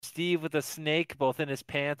Steve with a snake both in his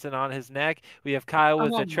pants and on his neck. We have Kyle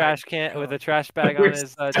with a Oh trash my can with a God. trash bag We're on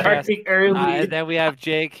his chest. starting early. And then we have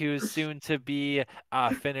Jake, who's soon to be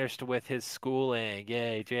finished with his schooling.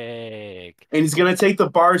 Yay, Jake! And he's gonna take the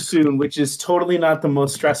bar soon, which is totally not the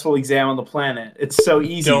most stressful exam on the planet. It's so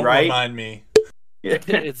easy, Don't right? remind me.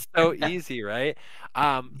 It's so easy, right?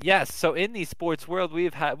 Yes. So in the sports world,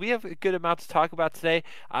 we have a good amount to talk about today.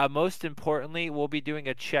 Most importantly, we'll be doing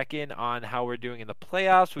a check-in on how we're doing in the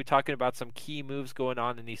playoffs. We're talking about some key moves going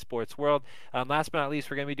on in the sports world. Last but not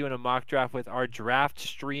least, we're going to be doing a mock draft with our draft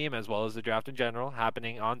stream as well as the draft in general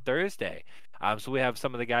happening on Thursday. So we have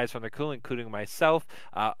some of the guys from the crew, including myself,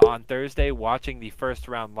 on Thursday watching the first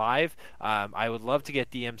round live. I would love to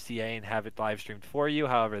get DMCA and have it live streamed for you.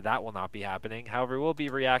 However, that will not be happening. However, we'll be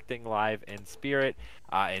reacting live in spirit,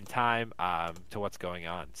 in time, to what's going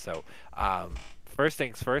on. So, first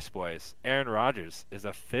things first, boys. Aaron Rodgers is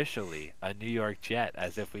officially a New York Jet,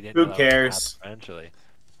 as if we didn't know Who that was gonna cares? happen eventually.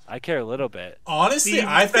 I care a little bit. Honestly, Steve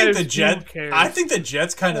I think says the Jet. who cares? I think the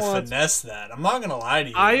Jets kind of What? finessed that. I'm not gonna lie to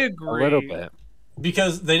you. I A agree. little bit.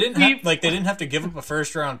 Because they didn't Steve- have they didn't have to give up a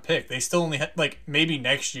first round pick. They still only had maybe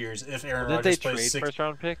next year's if Aaron Did they Rodgers trade plays 6. first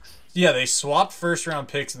round picks? Yeah, they swapped first round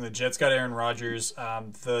picks and the Jets got Aaron Rodgers.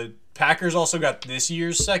 The Packers also got this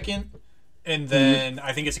year's second, and then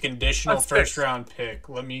I think it's a conditional That's first fixed. round pick.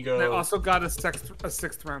 Let me go. They also got a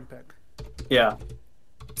sixth round pick. Yeah.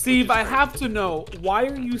 Steve, I have to know, why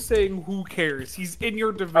are you saying who cares? He's in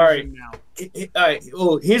your division All right. now. All right.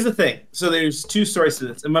 Well, here's the thing. So there's two stories to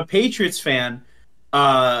this. I'm a Patriots fan.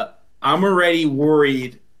 I'm already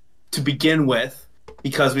worried to begin with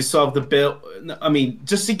because we still have the Bill. I mean,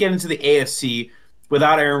 just to get into the AFC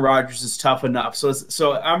without Aaron Rodgers is tough enough.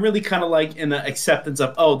 So I'm really kind of like in the acceptance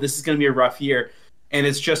of, oh, this is going to be a rough year, and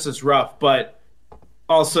it's just as rough. But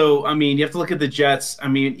also, I mean, you have to look at the Jets. I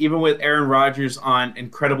mean, even with Aaron Rodgers on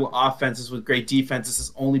incredible offenses with great defenses,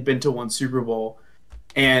 has only been to one Super Bowl.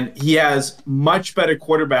 And he has much better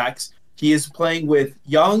quarterbacks. He is playing with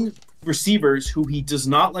young receivers who he does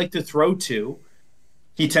not like to throw to.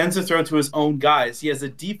 He tends to throw to his own guys. He has a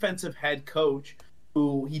defensive head coach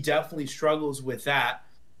who he definitely struggles with that.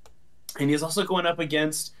 And he's also going up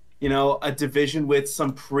against, a division with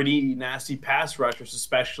some pretty nasty pass rushers,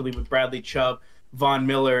 especially with Bradley Chubb, Von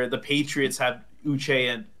Miller. The Patriots have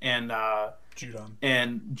Uche and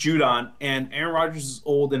Judon. And Aaron Rodgers is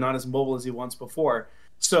old and not as mobile as he was before.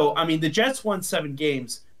 So, I mean, the Jets won 7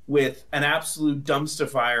 games with an absolute dumpster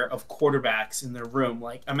fire of quarterbacks in their room.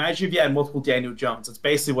 Like, imagine if you had multiple Daniel Jones. That's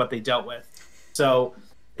basically what they dealt with. So,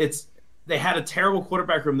 they had a terrible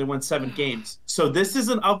quarterback room. They won 7 games. So, this is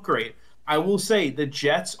an upgrade. I will say the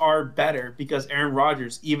Jets are better because Aaron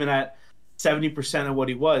Rodgers, even at 70% of what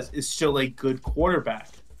he was, is still a good quarterback.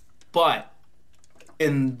 But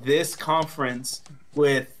in this conference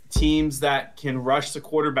with teams that can rush the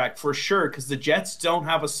quarterback for sure, because the Jets don't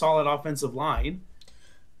have a solid offensive line.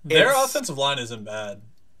 Their offensive line isn't bad.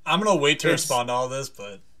 I'm going to wait to respond to all this,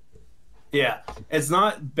 but... Yeah, it's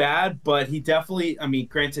not bad, but he definitely, I mean,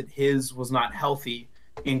 granted, his was not healthy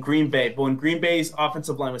in Green Bay. But when Green Bay's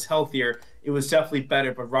offensive line was healthier, it was definitely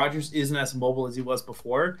better. But Rodgers isn't as mobile as he was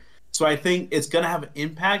before. So I think it's going to have an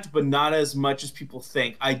impact, but not as much as people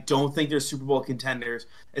think. I don't think they're Super Bowl contenders,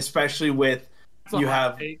 especially with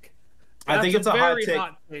Take. I think it's a hot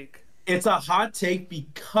take. It's a hot take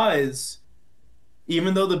because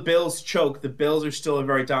even though the Bills choke, the Bills are still a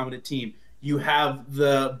very dominant team. You have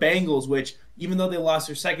the Bengals, which even though they lost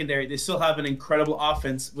their secondary, they still have an incredible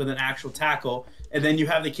offense with an actual tackle. And then you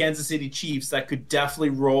have the Kansas City Chiefs that could definitely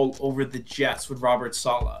roll over the Jets with Robert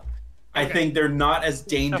Saleh. I think they're not as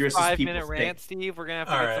dangerous as people think. 5-minute rant, Steve. We're going to have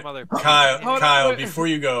to All get right. some other... Kyle, before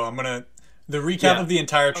you go, I'm going to... The recap of the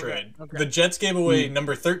entire trade. Okay. The Jets gave away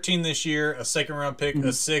number 13 this year, a second-round pick,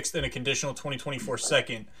 a sixth, and a conditional 2024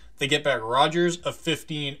 second. They get back Rodgers, a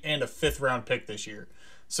 15, and a fifth-round pick this year.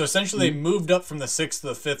 So essentially they moved up from the 6th to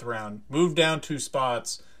the 5th round, moved down 2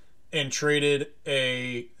 spots, and traded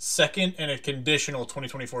a second and a conditional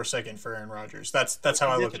 2024 second for Aaron Rodgers. That's how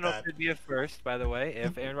I look at that. Could be a first, by the way.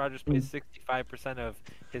 If Aaron Rodgers plays 65% of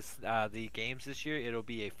his the games this year, it'll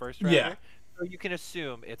be a first rounder. Yeah. So you can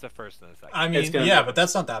assume it's a first and a second. I mean, but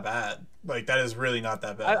that's not that bad. Like, that is really not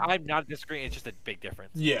that bad. I'm not disagreeing. It's just a big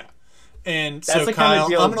difference. Yeah. And That's so, the kind Kyle, of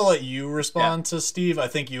deal- I'm going to let you respond to Steve. I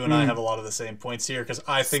think you and I have a lot of the same points here because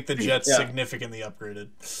I think the Jets significantly upgraded.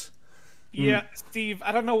 Yeah, Steve,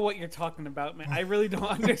 I don't know what you're talking about, man. I really don't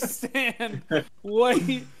understand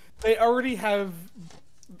they already have.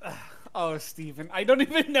 Oh, Steven, I don't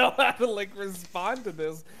even know how to respond to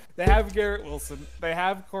this. They have Garrett Wilson. They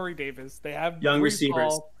have Corey Davis. They have Young Breece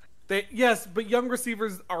receivers. Hall. Yes, but young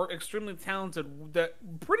receivers are extremely talented. That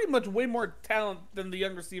pretty much way more talent than the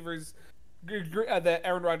young receivers that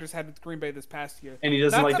Aaron Rodgers had with Green Bay this past year. And he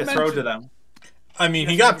doesn't like to throw to them. I mean,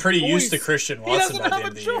 he got pretty used to Christian Watson by the end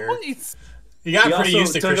of the year. He got pretty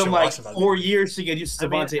used to Christian Watson. Took him like 4 years to get used to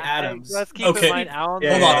Devontae Adams. Let's keep in mind, Alan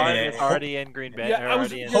Lazard is already in Green Bay.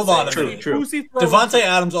 Hold on a minute. True. Devontae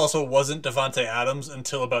Adams also wasn't Devontae Adams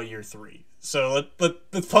until about year 3. So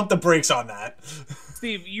let's pump the brakes on that.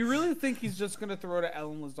 Steve, you really think he's just going to throw to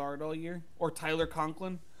Alan Lazard all year? Or Tyler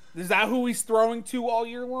Conklin? Is that who he's throwing to all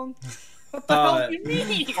year long? What the hell do you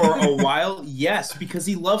mean? For a while, yes, because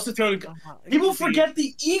he loves to throw to... People forget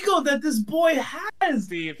the ego that this boy has.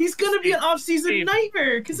 Steve, he's going to be an offseason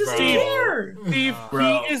nightmare because it's care. Steve,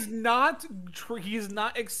 he is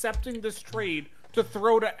not accepting this trade to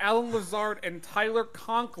throw to Alan Lazard and Tyler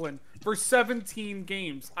Conklin for 17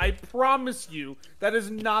 games. I promise you, that is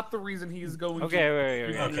not the reason he is going to.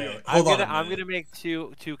 Okay. I'm gonna make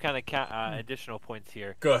two kind of additional points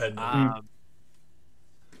here. Go ahead.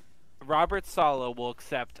 Robert Saleh will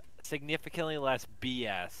accept significantly less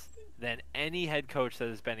BS than any head coach that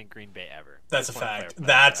has been in Green Bay ever. That's a fact.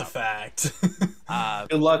 That's a fact.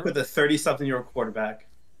 Good luck with a 30-something-year-old quarterback.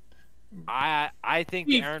 I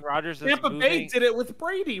think Aaron Rodgers is Tampa Bay did it with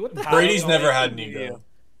Brady. What the hell? Brady's never had an ego.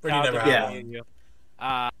 Brady never had an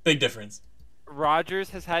ego. Big difference. Rodgers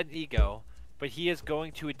has had an ego, but he is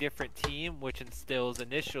going to a different team, which instills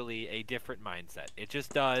initially a different mindset. It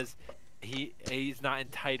just does. He's not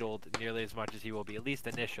entitled nearly as much as he will be, at least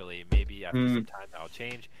initially. Maybe after some time that'll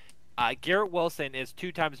change. Garrett Wilson is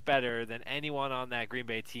 2 times better than anyone on that Green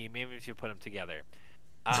Bay team, even if you put them together.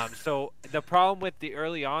 So the problem with the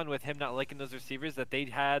early on with him not liking those receivers, that they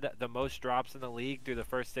had the most drops in the league through the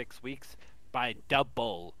first 6 weeks by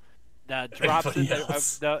double. The drops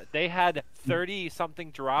they had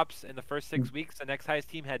 30-something drops in the first 6 weeks. The next highest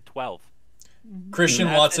team had 12.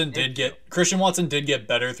 Christian Watson did get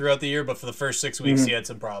better throughout the year, but for the first 6 weeks he had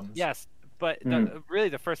some problems. Yes, but really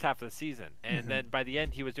the first half of the season, and then by the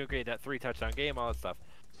end he was doing great. That 3-touchdown game, all that stuff.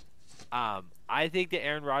 I think that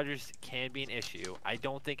Aaron Rodgers can be an issue. I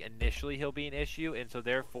don't think initially he'll be an issue, and so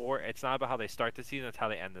therefore it's not about how they start the season; it's how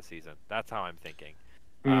they end the season. That's how I'm thinking.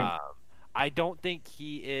 I don't think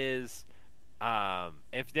he is.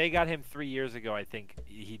 If they got him 3 years ago, I think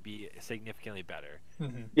he'd be significantly better.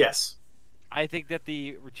 Yes. I think that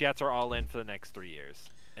the Jets are all in for the next 3 years,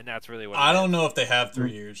 and that's really what I don't know if they have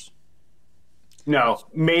 3 years. No,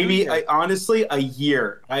 maybe honestly a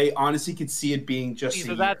year. I honestly could see it being just a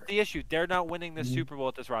year. That's the issue. They're not winning the Super Bowl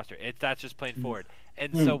with this roster. That's just plain forward.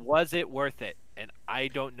 And so was it worth it? And I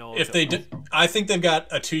don't know if they did. I think they've got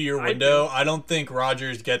a 2-year window. I don't think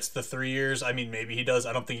Rodgers gets the 3 years. I mean, maybe he does.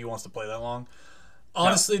 I don't think he wants to play that long.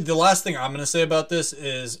 Honestly, the last thing I'm going to say about this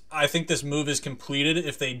is I think this move is completed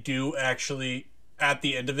if they do actually, at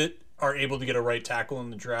the end of it, are able to get a right tackle in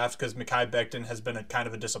the draft, because Mekhi Becton has been a kind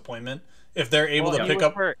of a disappointment. If they're able to pick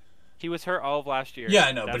up... He was hurt all of last year. Yeah,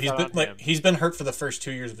 I know, but he's been hurt for the first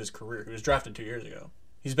 2 years of his career. He was drafted 2 years ago.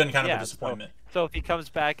 He's been kind of a disappointment. So if he comes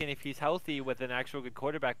back and if he's healthy with an actual good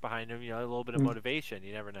quarterback behind him, a little bit of motivation,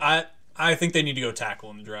 you never know. I think they need to go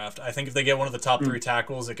tackle in the draft. I think if they get one of the top 3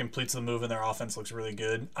 tackles, it completes the move and their offense looks really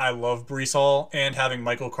good. I love Breece Hall, and having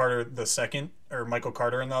Michael Carter in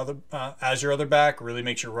the other as your other back really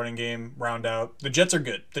makes your running game round out. The Jets are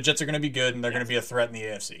good. The Jets are going to be good, and they're going to be a threat in the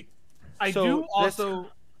AFC. Go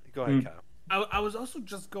ahead, Kyle. I was also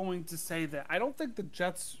just going to say that I don't think the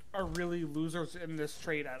Jets are really losers in this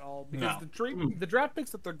trade at all, because the draft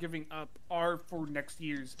picks that they're giving up are for next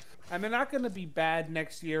year's, and they're not going to be bad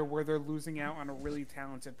next year where they're losing out on a really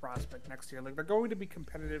talented prospect next year. Like, they're going to be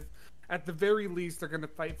competitive. At the very least, they're going to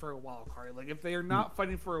fight for a wild card. Like, if they are not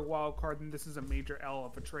fighting for a wild card, then this is a major L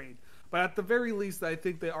of a trade. But at the very least, I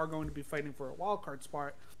think they are going to be fighting for a wild card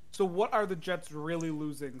spot. So what are the Jets really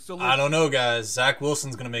losing? I don't know, guys. Zach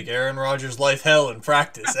Wilson's going to make Aaron Rodgers' life hell in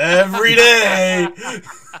practice every day.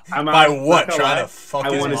 By what? Trying to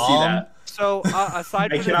fuck his mom? See that. So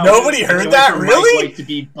aside from nobody heard that, really?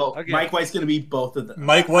 Mike White's going to be both of them.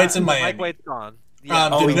 Mike White's in Miami. Mike White's gone. Yeah.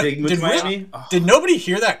 Did nobody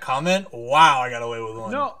hear that comment? Wow, I got away with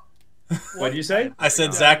one. No. What did you say? I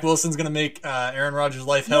said Zach Wilson's going to make Aaron Rodgers'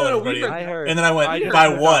 life hell. Everybody. I heard. And then I went, by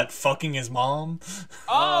what? Fucking his mom?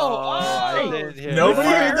 Nobody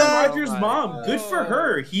heard that? Rodgers' mom. Good for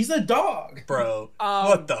her. He's a dog. Bro,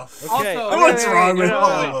 what the fuck? Okay. What's wrong with all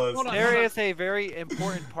of us? There is a very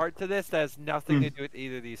important part to this that has nothing to do with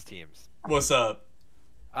either of these teams. What's up?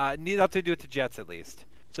 Nothing to do with the Jets, at least.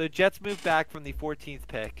 So the Jets moved back from the 14th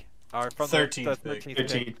pick, or from 13th the 13th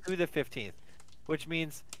pick to the 15th. which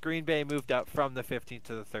means Green Bay moved up from the 15th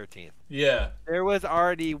to the 13th. Yeah. There was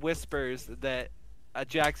already whispers that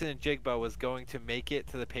Jackson and Jigba was going to make it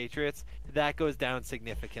to the Patriots. That goes down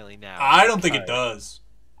significantly now. I don't think it does.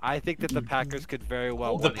 I think that the Packers could very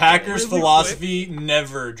well. The Packers' philosophy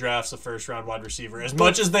never drafts a first-round wide receiver. As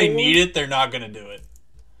much as they need it, they're not going to do it.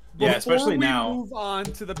 Yeah, especially now. Before we move on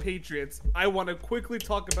to the Patriots, I want to quickly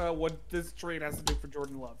talk about what this trade has to do for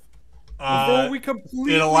Jordan Love. Before we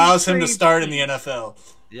completely it allows him to start in the NFL.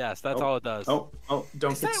 Yes, that's all it does. Don't Is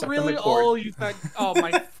get that stuck really in the cord. all you think? Oh,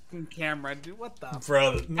 my fucking camera, dude. What the?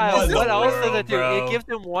 Bro, What else does it do? bro? It gives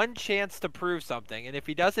him one chance to prove something, and if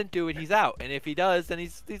he doesn't do it, he's out. And if he does, then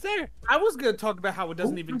he's there. I was going to talk about how it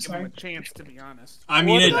doesn't even give him a chance, to be honest. I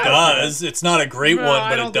mean, it does. It's not a great No, one, I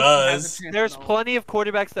but don't it think he has does. a chance There's at all. plenty of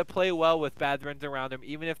quarterbacks that play well with bad runs around him,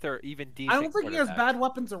 even if they're even decent. I don't think he has quarterbacks. bad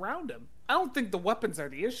weapons around him. I don't think the weapons are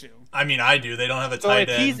the issue. I mean, I do. They don't have a So tight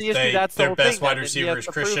if he's end. the issue, that's the Their whole best thing, wide then he receiver has is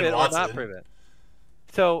to prove Christian it or not Watson. prove it.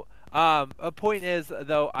 So, a point is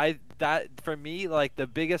though, that for me, like the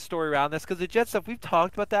biggest story around this, because the Jets stuff, we've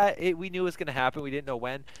talked about that. We knew it was going to happen. We didn't know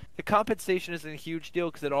when. The compensation isn't a huge deal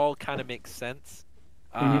because it all kind of makes sense.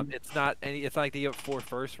 It's not like they get 4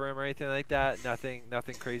 firsts for him or anything like that. Nothing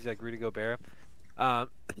crazy like Rudy Gobert.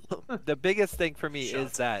 The biggest thing for me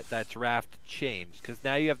is that draft change, because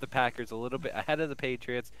now you have the Packers a little bit ahead of the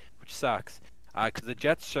Patriots, which sucks. Because the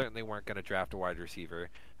Jets certainly weren't going to draft a wide receiver.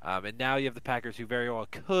 And now you have the Packers who very well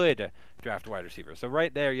could draft a wide receiver. So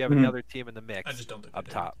right there, you have another team in the mix I just don't think up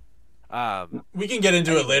they do. top. We can get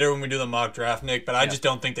into it later when we do the mock draft, Nick, but I just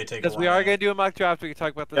don't think they take a Because we lot are out. going to do a mock draft. We can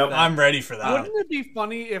talk about this. Yep, then. I'm ready for that. Wouldn't it be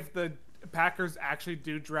funny if the Packers actually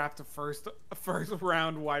do draft a first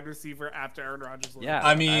round wide receiver after Aaron Rodgers leaves? Yeah.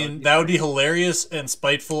 I mean, that would be hilarious and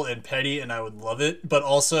spiteful and petty, and I would love it. But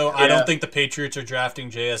also, I Yeah. don't think the Patriots are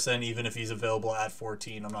drafting JSN even if he's available at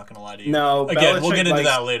 14. I'm not going to lie to you. No, Again, we'll Belichick get into likes-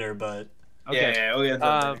 that later, but... Okay. Yeah, we'll get into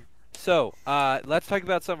that later. So, let's talk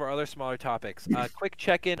about some of our other smaller topics. Quick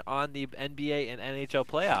check-in on the NBA and NHL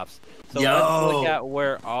playoffs. So let's look at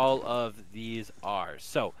where all of these are.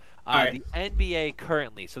 So, right. the NBA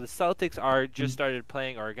currently. So the Celtics are just started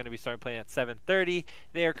playing, or are going to be starting playing at 7:30.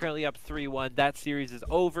 They are currently up 3-1. That series is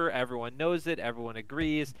over. Everyone knows it. Everyone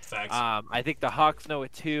agrees. Facts. I think the Hawks know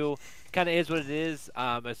it too. Kind of is what it is.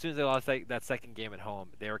 As soon as they lost that second game at home,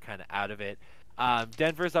 they were kind of out of it.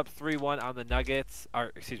 Denver's up 3-1 on the Nuggets.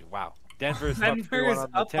 Or excuse me, wow. Denver's up 3-1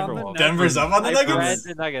 on the Timberwolves. Denver's up on the I Nuggets?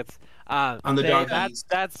 read the Nuggets. On the doggies.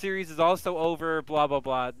 That series is also over. Blah blah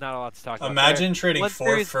blah. Not a lot to talk about. Imagine there. trading One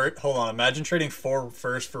series- Hold on. Imagine trading 4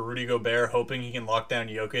 firsts for Rudy Gobert, hoping he can lock down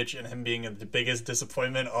Jokic, and him being the biggest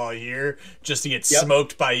disappointment all year, just to get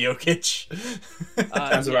smoked by Jokic.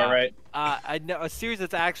 Sounds about right. I know a series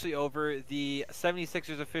that's actually over. The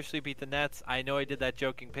 76ers officially beat the Nets. I know I did that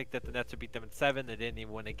joking pick that the Nets would beat them in 7. They didn't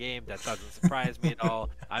even win a game. That doesn't surprise me at all.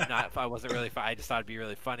 I wasn't really. I just thought it'd be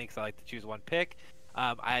really funny because I like to choose one pick.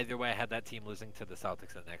 Either way, I had that team losing to the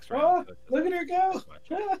Celtics in the next round. Oh, look at her go.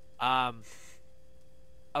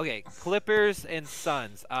 Okay, Clippers and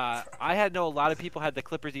Suns. I know a lot of people had the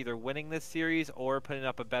Clippers either winning this series or putting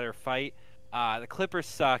up a better fight. The Clippers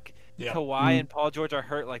suck. Yeah. Kawhi and Paul George are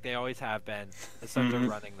hurt like they always have been. The Suns are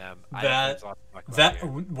running them.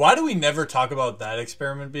 Why do we never talk about that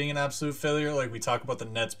experiment being an absolute failure? Like we talk about the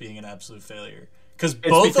Nets being an absolute failure. Because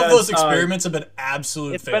both of those experiments have been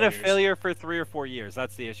absolute failures. It's been a failure for 3 or 4 years.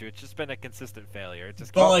 That's the issue. It's just been a consistent failure. It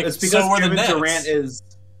just It's because so were the Kevin Nets. Durant is.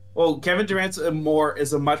 Well, Kevin Durant's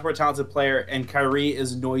is a much more talented player, and Kyrie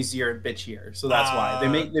is noisier and bitchier. So that's why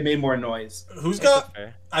they made more noise. Who's got?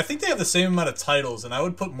 I think they have the same amount of titles, and I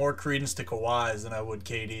would put more credence to Kawhi's than I would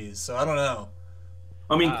KD's. So I don't know.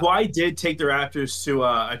 I mean, Kawhi did take the Raptors to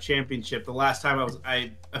a championship. The last time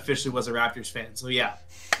I officially was a Raptors fan. So yeah,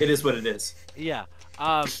 it is what it is. Yeah.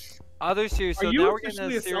 Other series. So Are now you we're getting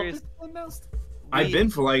officially a a series. Celtics fan now? I've been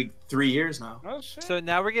for like 3 years now. Oh shit. So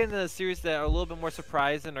now we're getting a series that are a little bit more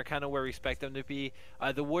surprised and are kind of where we expect them to be.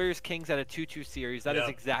 The Warriors-Kings had a 2-2 series. That is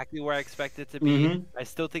exactly where I expect it to be. I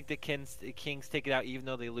still think the Kings take it out even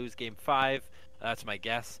though they lose Game 5. That's my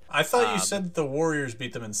guess. I thought you said the Warriors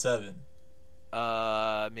beat them in 7.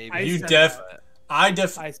 Maybe.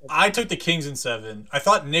 I took the Kings in 7. I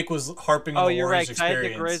thought Nick was harping on the you're Warriors right. I experience.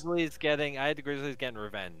 I had the Grizzlies getting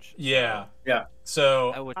revenge. Yeah. Yeah.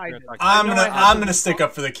 So I did. I'm gonna stick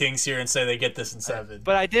up for the Kings here and say they get this in 7.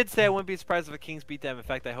 But I did say I wouldn't be surprised if the Kings beat them. In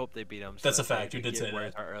fact, I hope they beat them. That's a fact. You did say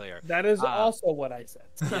that that earlier. That is also what I said.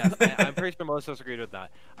 Yeah, I'm pretty sure most of us agreed with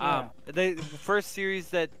that. The first series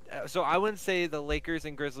that so I wouldn't say the Lakers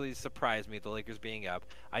and Grizzlies surprised me. The Lakers being up,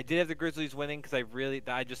 I did have the Grizzlies winning because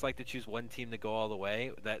I just like to choose one team to go all the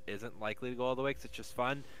way that isn't likely to go all the way because it's just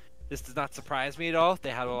fun. This does not surprise me at all.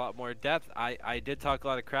 They had a lot more depth. I did talk a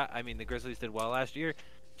lot of crap. I mean, the Grizzlies did well last year.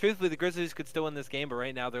 Truthfully, the Grizzlies could still win this game, but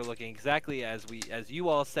right now they're looking exactly as you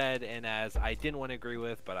all said, and as I didn't want to agree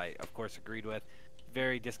with, but I of course agreed with.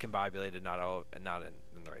 Very discombobulated, not in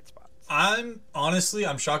the right spots.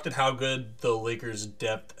 I'm shocked at how good the Lakers'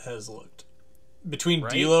 depth has looked. Between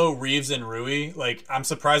Right? D'Lo, Reeves, and Rui, like I'm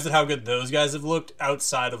surprised at how good those guys have looked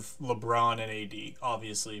outside of LeBron and AD,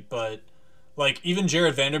 obviously. But like even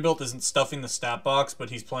Jared Vanderbilt isn't stuffing the stat box, but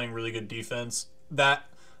he's playing really good defense. That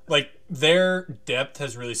like their depth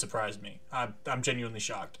has really surprised me. I'm genuinely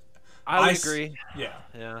shocked. I would agree. Yeah,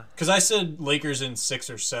 Yeah. because I said Lakers in 6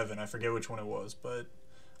 or 7. I forget which one it was, but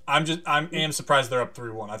I am surprised they're up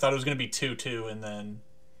 3-1. I thought it was going to be 2-2, and then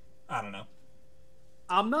I don't know.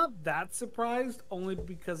 I'm not that surprised, only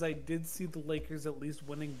because I did see the Lakers at least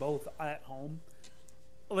winning both at home.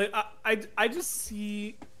 Like I just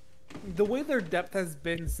see the way their depth has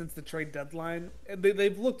been since the trade deadline. And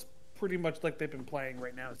they've looked pretty much like they've been playing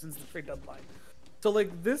right now since the trade deadline. So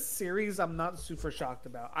like this series, I'm not super shocked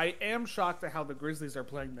about. I am shocked at how the Grizzlies are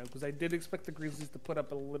playing though, because I did expect the Grizzlies to put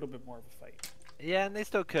up a little bit more of a fight. Yeah, and they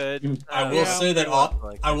still could. I will Yeah, say that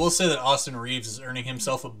like I will say that Austin Reeves is earning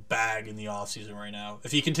himself a bag in the offseason right now.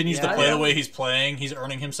 If he continues to Yeah. play the way he's playing, he's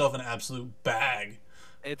earning himself an absolute bag.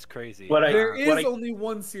 It's crazy. There is only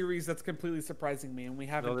one series that's completely surprising me, and we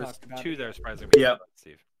haven't there's talked about two it. that are surprising me. Yep.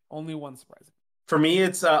 Steve. Only one surprising. For me,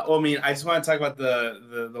 it's I just want to talk about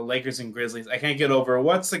the Lakers and Grizzlies. I can't get over who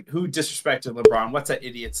disrespected LeBron. What's that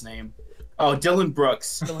idiot's name? Oh, Dylan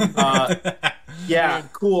Brooks. Yeah,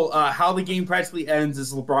 cool. How the game practically ends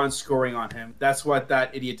is LeBron scoring on him. That's what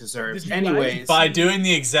that idiot deserves. Anyways, By doing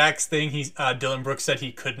the exact thing Dylan Brooks said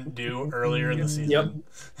he couldn't do earlier in the season. Yep.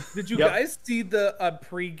 Did you guys see the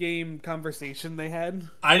pre-game conversation they had?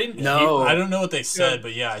 I didn't. No. I don't know what they said,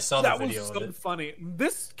 but yeah, I saw the That video was of so it. funny.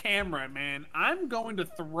 This camera, man, I'm going to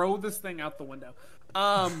throw this thing out the window.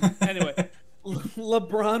 Anyway,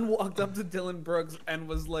 LeBron walked up to Dylan Brooks and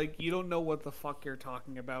was like, "You don't know what the fuck you're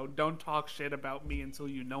talking about. Don't talk shit about me until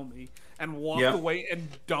you know me." And walked away and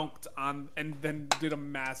dunked on, and then did a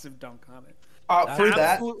massive dunk on it. for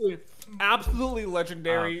that, Absolutely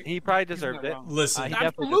legendary. He probably deserved it. Listen, he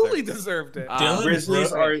definitely Absolutely deserved it.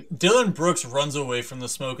 Dylan Brooks runs away from the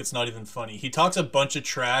smoke. It's not even funny. He talks a bunch of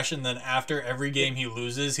trash, and then after every game he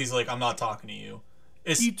loses, he's like, "I'm not talking to you."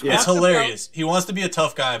 It's hilarious. He wants to be a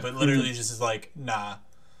tough guy, but literally just is like, nah.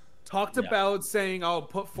 Talked about saying, "Oh,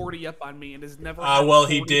 put 40 up on me," and has never. Well,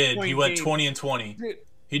 he did. He went 20 and 20.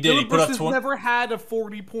 He did. He put up 20. Never had a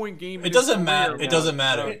 40-point game. It doesn't matter. It doesn't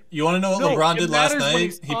matter. You want to know what LeBron did last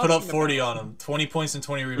night? He put up 40 on him, 20 points and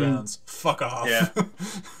 20 rebounds. Fuck off. Yeah.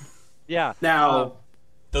 Yeah. Now,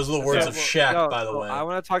 those are the words of Shaq, by the way. I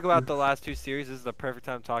want to talk about the last two series. This is the perfect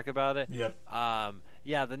time to talk about it. Yep.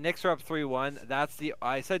 Yeah, the Knicks are up 3-1.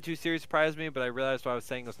 I said two series surprised me, but I realized what I was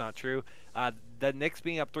saying was not true. The Knicks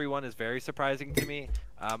being up 3-1 is very surprising to me.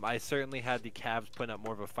 I certainly had the Cavs putting up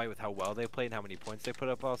more of a fight with how well they played and how many points they put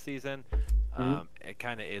up all season. It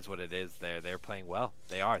kind of is what it is. They're playing well.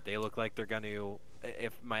 They are. They look like they're going to.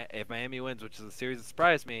 If Miami wins, which is a series that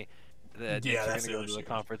surprised me, the Knicks are going to go to the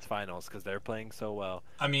conference finals because they're playing so well.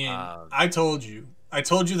 I mean, I told you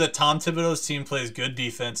that Tom Thibodeau's team plays good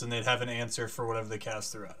defense and they'd have an answer for whatever the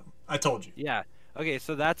Cavs threw at them. I told you. Yeah. Okay,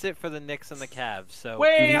 so that's it for the Knicks and the Cavs. So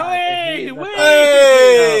wait! Hey,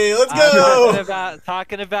 let's go!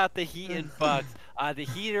 Talking about the Heat and Bucks. The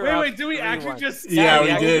Heat are Wait! Do we actually just? Yeah, we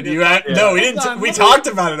did. No, we didn't. We talked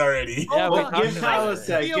about it already. Yeah, give Kyle a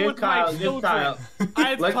sec. Give Kyle.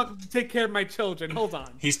 I have to take care of my children. Hold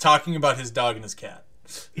on. He's talking about his dog and his cat.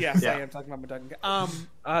 Yes, I am talking about my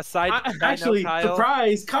dog. Side Actually, note, Kyle,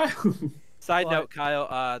 surprise, Kyle. Side note,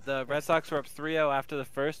 Kyle. The Red Sox were up 3-0 after the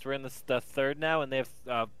first. We're in the third now, and they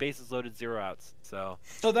have bases loaded, 0 outs. So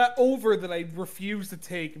that over that I refuse to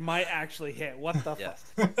take might actually hit. What the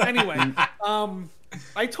yes. fuck? Anyway,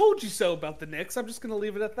 I told you so about the Knicks. I'm just gonna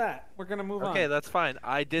leave it at that. We're gonna move on. Okay, that's fine.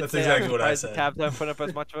 I did. That's say exactly I what I was said. surprised the Cavs haven't put up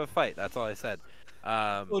as much of a fight. That's all I said.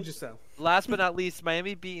 Told you so. Last but not least,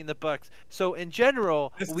 Miami beating the Bucks. So in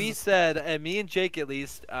general, we said, and me and Jake at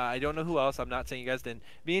least, I don't know who else. I'm not saying you guys didn't.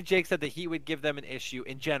 Me and Jake said the Heat would give them an issue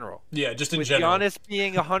in general. Yeah, just in With general. Giannis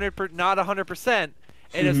being not 100%,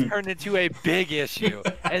 it has turned into a big issue,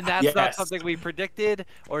 and that's not something we predicted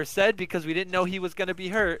or said because we didn't know he was going to be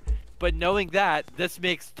hurt. But knowing that, this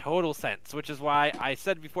makes total sense, which is why I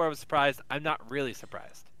said before I was surprised. I'm not really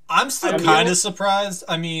surprised. I'm still kind of surprised.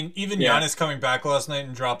 I mean, even Giannis coming back last night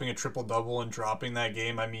and dropping a triple-double and dropping that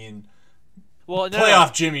game, I mean... Well, no,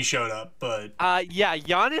 playoff Jimmy showed up, but yeah,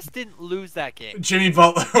 Giannis didn't lose that game. Jimmy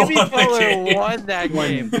Butler Won that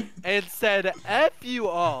game and said "F you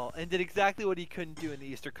all" and did exactly what he couldn't do in the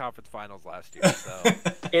Eastern Conference Finals last year. So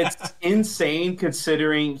It's insane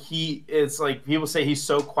considering he is like people say he's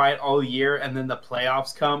so quiet all year, and then the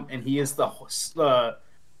playoffs come and he is the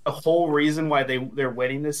whole reason why they're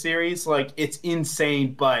winning this series. Like, it's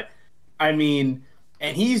insane, but I mean.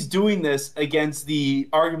 And he's doing this against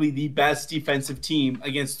arguably the best defensive team,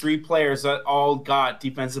 against 3 players that all got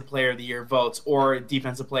Defensive Player of the Year votes or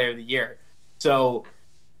Defensive Player of the Year. So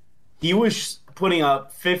he was putting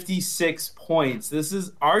up 56 points. This is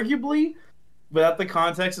arguably, without the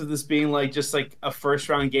context of this being like just like a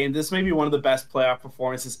first-round game, this may be one of the best playoff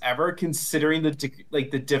performances ever, considering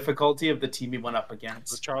the difficulty of the team he went up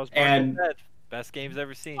against. Charles Barkley said. Best games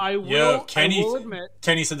ever seen. I will admit.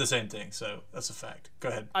 Kenny said the same thing, so that's a fact. Go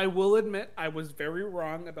ahead. I will admit I was very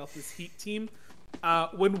wrong about this Heat team.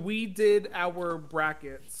 When we did our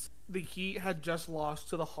brackets, the Heat had just lost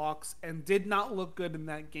to the Hawks and did not look good in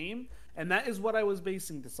that game, and that is what I was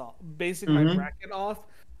basing my bracket off.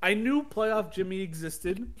 I knew playoff Jimmy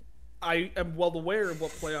existed. I am well aware of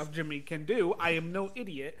what playoff Jimmy can do. I am no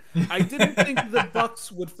idiot. I didn't think the Bucks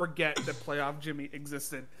would forget that playoff Jimmy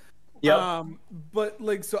existed. Yeah. But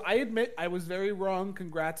like, so I admit I was very wrong.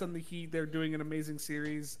 Congrats on the Heat. They're doing an amazing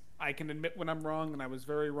series. I can admit when I'm wrong, and I was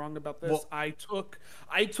very wrong about this. Well, I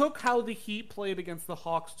took how the Heat played against the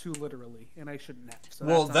Hawks too literally, and I shouldn't have. So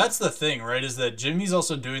well, that's the thing, right? Is that Jimmy's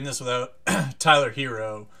also doing this without Tyler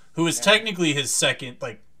Hero, who is technically his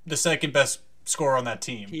the second best scorer on that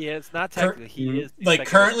team. He is not technically. He is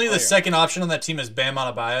currently the second option on that team is Bam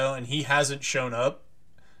Adebayo, and he hasn't shown up.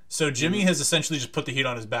 So Jimmy has essentially just put the Heat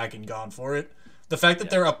on his back and gone for it. The fact that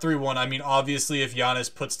they're up 3-1, I mean, obviously if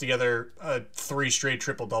Giannis puts together 3 straight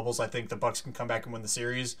triple-doubles, I think the Bucks can come back and win the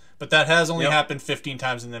series. But that has only happened 15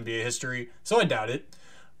 times in NBA history, so I doubt it.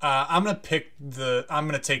 I'm gonna take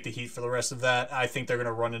the Heat for the rest of that. I think they're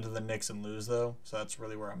gonna run into the Knicks and lose though, so that's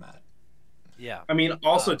really where I'm at. Yeah. I mean,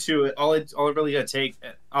 also too, all really gonna take,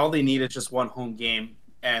 all they need is just one home game,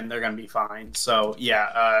 and they're gonna be fine. So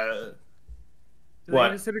yeah.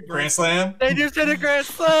 What? Grand Slam? They just hit a Grand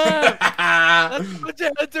Slam! Let's put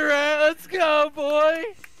your heads around. Let's go, boy!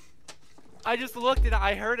 I just looked and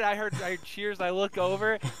I heard cheers. I look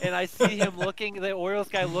over and I see him looking, the Orioles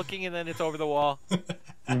guy looking, and then it's over the wall.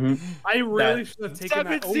 I really should have taken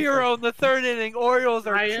that over. 7-0 in the 3rd inning. Orioles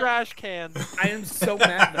are trash cans. I am so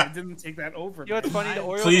mad that I didn't take that over. You know what's funny? The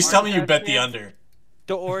Orioles Please tell me you bet the under.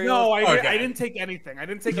 The Orioles. No, I didn't take anything.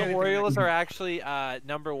 The Orioles are actually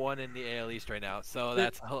 #1 in the AL East right now. So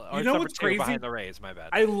that's what's crazy? Behind the Rays. My bad.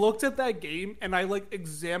 I looked at that game and I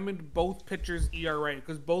examined both pitchers' ERA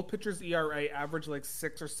because both pitchers' ERA average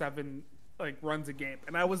 6 or 7 runs a game,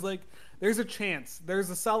 and I was like, "There's a chance. There's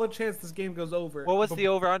a solid chance this game goes over." What was the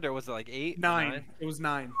over under? Was it 8? 9. It was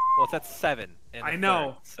 9. Well, that's 7. I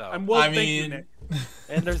know. So thank you, Nick.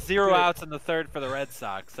 And there's 0 outs in the 3rd for the Red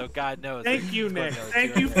Sox. So God knows. Thank you, Nick.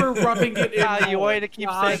 Thank you for rubbing it in. You wanted to keep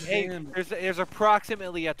saying, "Hey, there's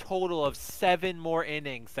approximately a total of 7 more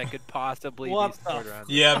innings that could possibly be scored around."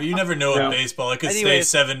 Yeah, but you never know in baseball. It could stay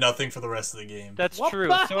 7-0 for the rest of the game. That's true.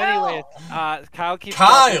 So anyway, Kyle keeps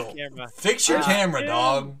fix your camera,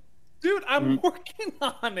 dog. Dude, I'm working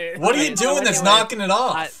on it. What are you doing that's knocking it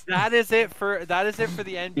off? That is it for the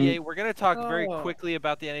NBA. We're going to talk very quickly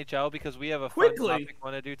about the NHL because we have a fun topic we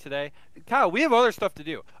want to do today. Kyle, we have other stuff to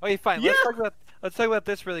do. Okay, fine. Yeah. Let's talk about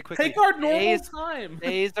this really quickly. Take our normal time. The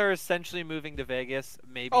A's are essentially moving to Vegas.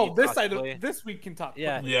 Maybe. This we can talk.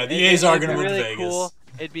 Yeah, yeah. The A's are going to move to Vegas. Cool.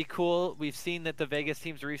 It'd be cool. We've seen that the Vegas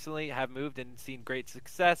teams recently have moved and seen great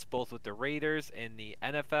success, both with the Raiders in the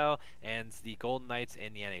NFL and the Golden Knights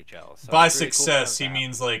in the NHL. So by success, he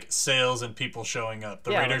means sales and people showing up.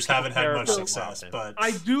 The Raiders haven't had much success, but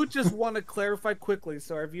I do just want to clarify quickly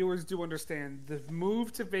so our viewers do understand: the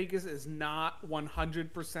move to Vegas is not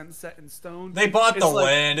 100% set in stone. They bought the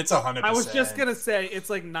land. It's 100%. I was just gonna say it's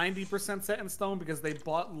 90% set in stone because they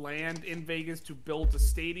bought land in Vegas to build a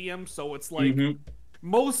stadium. So it's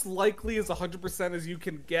most likely as 100% as you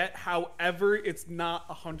can get. However, it's not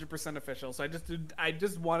 100% official. So I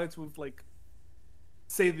just wanted to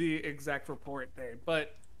say the exact report there.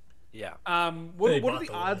 But yeah, what are the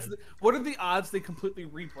odds? What are the odds they completely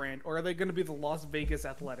rebrand, or are they going to be the Las Vegas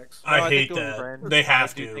Athletics? I hate that. They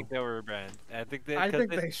have to. I think they'll rebrand. I think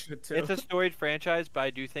they should too. It's a storied franchise, but I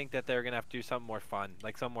do think that they're going to have to do something more fun,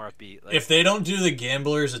 something more upbeat. If they don't do the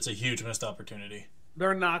Gamblers, it's a huge missed opportunity.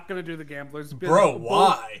 They're not going to do the Gamblers. Bro,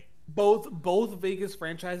 why? Both Vegas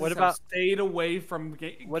franchises have stayed away from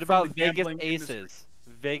What about the Vegas gambling Aces? industry.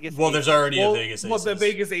 Vegas. Well, there's already a Well, Vegas Aces. well, the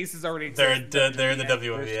Vegas Aces already They're exist. in the There's two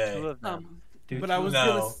WNBA. of them. But I was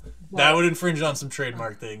No, that would infringe on some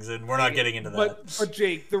trademark things, and we're not getting into that. But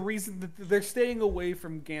Jake, the reason that they're staying away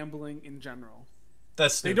from gambling in general.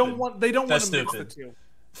 That's stupid. They don't want to mix the stupid. two.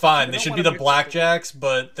 Fine, they don't should be wanna the mix the Blackjacks,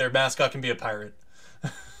 but their mascot can be a pirate.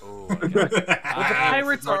 Ooh, But the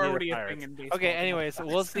Pirates are Marty the already a Pirates. thing in baseball. Okay, anyways,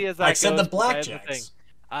 we'll see as that I said goes. the Blackjacks.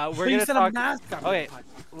 We're But gonna you said talk. a mascot. Okay,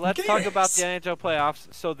 let's talk about the NHL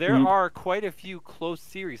playoffs. So there are quite a few close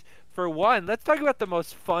series. For one, let's talk about the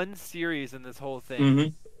most fun series in this whole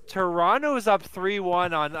thing. Toronto's up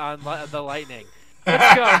 3-1 on the Lightning.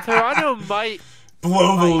 Let's go. Toronto might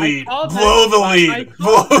Blow the lead. Blow No,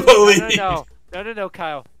 the lead. No,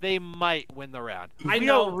 Kyle. They might win the round. I We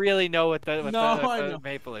know. don't really know what the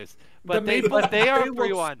Maple Leafs, but they Maple are look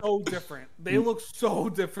 3-1. so different. They look so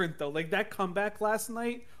different though. Like that comeback last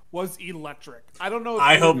night was electric. I don't know. If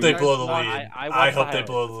I hope they guys blow the watched- lead. I I hope they highlights.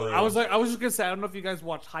 blow the lead. I was just gonna say, I don't know if you guys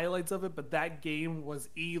watched highlights of it, but that game was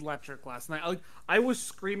electric last night. I was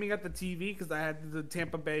screaming at the TV because I had the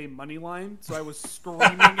Tampa Bay money line, so I was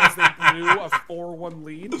screaming as they blew a 4-1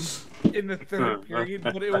 lead in the third period.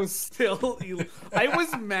 But it was still, I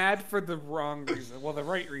was mad for the wrong reason. Well, the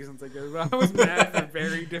right reasons, I guess. But I was mad for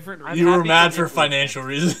very different reasons. You were happy mad to for get- financial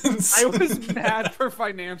reasons. I was mad for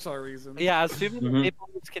financial reasons. Yeah, assuming the Maple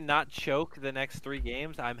Leafs cannot choke the next 3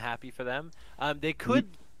 games, I'm happy for them. They could.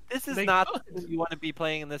 This is They not could. who you want to be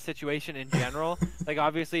playing in this situation in general. Like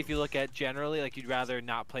obviously, if you look at generally, like you'd rather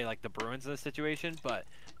not play like the Bruins in this situation. But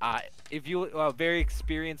if you a very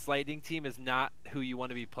experienced Lightning team is not who you want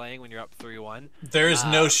to be playing when you're up 3-1. There is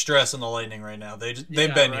no stress on the Lightning right now. They've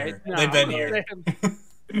Yeah, been right? here. No, They've been I'm here. saying-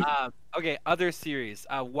 Okay, other series.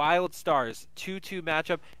 Wild Stars 2-2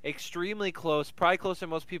 matchup, extremely close, probably closer than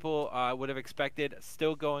most people would have expected.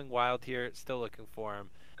 Still going Wild here. Still looking for them.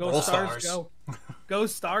 Go Roll Stars, Stars. go. Go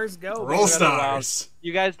Stars, go. Roll We're gonna Stars.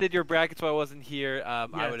 You guys did your brackets while I wasn't here. I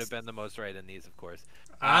Yes. would have been the most right in these, of course.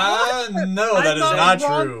 No, that is I'm not not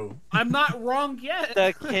wrong. true. I'm not wrong yet.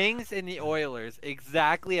 The Kings and the Oilers,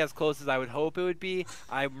 exactly as close as I would hope it would be.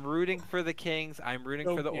 I'm rooting for the Kings. I'm rooting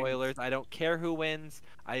Go for the Kings. Oilers. I don't care who wins.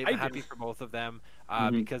 I'm I do. happy for both of them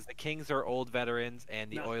because the Kings are old veterans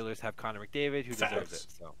and the No. Oilers have Connor McDavid, who deserves Facts.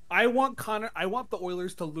 it. So I want the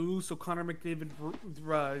Oilers to lose so Connor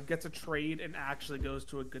McDavid gets a trade and actually goes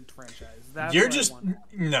to a good franchise. That's You're what I just want.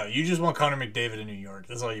 no. You just want Connor McDavid in New York.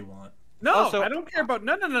 That's all you want. No, Also- I don't care about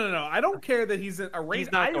no. I don't care that he's a Ranger.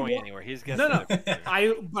 he's not I going want- anywhere. He's going No, to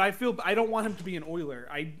no. But I feel I don't want him to be an Oiler.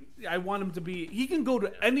 I want him to be. He can go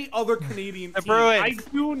to any other Canadian The team. Bruins.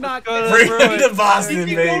 I do not go to care. the Bring Bruins. him to Boston,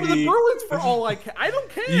 He can go to the baby. Bruins for all I care. I don't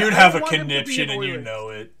care. You'd I have a want him to be an conniption, and you Oiler. know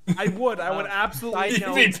it. I would. I would absolutely. Side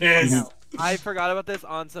know. You'd be pissed. I forgot about this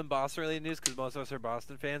on some Boston-related news because most of us are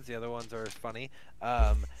Boston fans. The other ones are funny.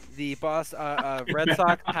 The Red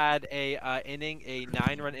Sox had a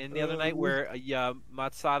 9-run inning the other night where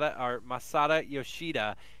Masada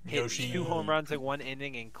Yoshida hit Yoshi. 2 home runs in 1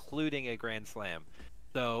 inning, including a grand slam.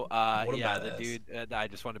 So What a yeah, the badass. dude. I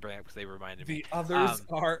just wanted to bring it up because they reminded me. The others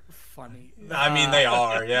are funny. I mean, they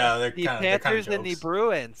are. Yeah, they're The kind of. Panthers and the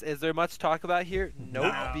Bruins. Is there much talk about here? Nope,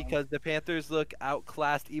 No. because the Panthers look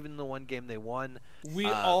outclassed even the one game they won. We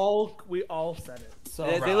all said it. So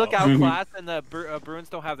They look Bro. outclassed, and the Bruins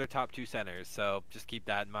don't have their top 2 centers, so just keep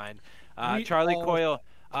that in mind. We Charlie all- Coyle,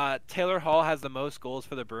 Taylor Hall has the most goals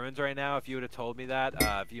for the Bruins right now. If you would have told me that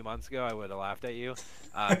a few months ago, I would have laughed at you.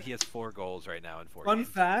 He has 4 goals right now in 4 Fun games.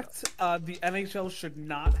 fact: the NHL should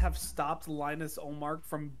not have stopped Linus Ullmark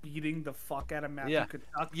from beating the fuck out of Matthew Yeah.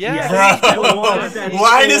 Tkachuk. Yeah. Bro,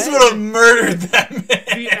 Linus would have murdered that man.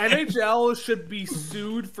 The NHL should be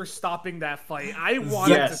sued for stopping that fight. I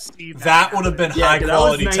wanted Yes. to see that. That would have been Yeah, high 'cause that was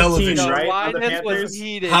quality 19, television. right? on the Linus was Panthers?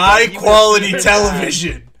 heated. High He was quality heated.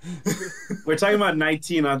 television. We're talking about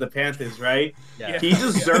 19 on the Panthers, right? Yeah. He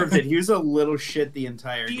deserved it. He was a little shit the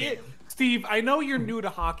entire He- game. Steve, I know you're new to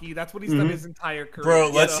hockey. That's what he's done his entire career. Bro,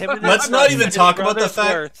 you let's know? let's not even His talk about the brother's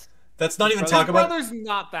fact. worse. Let's not even His talk about. brother's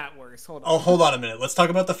not that worse. Hold on. Oh, hold on a minute. Let's talk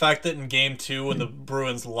about the fact that in Game 2, when the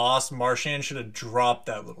Bruins lost, Marchand should have dropped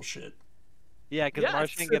that little shit. Yeah, because Yes.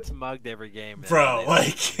 Marchand gets mugged every game. Bro,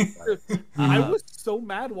 like, I was so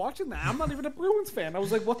mad watching that. I'm not even a Bruins fan. I was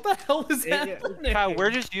like, what the hell is happening? Kyle,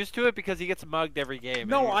 we're just used to it because he gets mugged every game.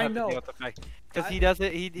 No, I know. Because he does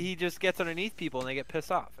it. He just gets underneath people and they get pissed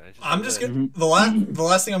off. And it's just I'm what just it is. gonna the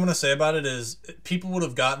last thing I'm gonna say about it is people would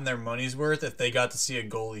have gotten their money's worth if they got to see a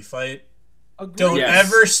goalie fight. Agreed. Don't Yes.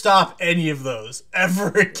 ever stop any of those ever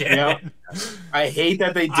again. I hate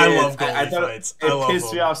that they did. I love goalie I thought fights. It I love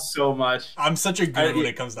pissed me them. off so much. I'm such a I- good when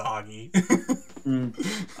it comes to hockey.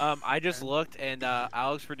 I just looked, and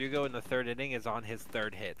Alex Verdugo in the third inning is on his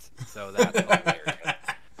third hit, so that's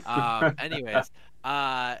hilarious. Anyways,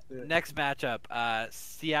 next matchup,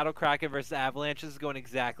 Seattle Kraken versus Avalanche. This is going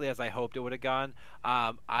exactly as I hoped it would have gone.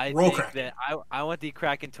 I Roll think Kraken. that I want the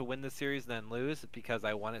Kraken to win the series and then lose because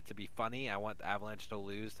I want it to be funny. I want the Avalanche to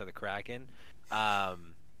lose to the Kraken.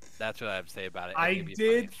 That's what I have to say about it. I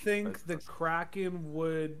did think the Kraken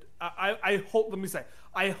would. I hope. Let me say.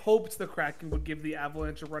 I hoped the Kraken would give the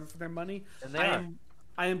Avalanche a run for their money. And they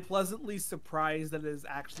I am pleasantly surprised that it is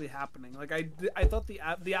actually happening. Like I thought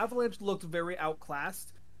the Avalanche looked very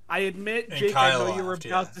outclassed. I admit, And Jake, Kyle I know you were laughed,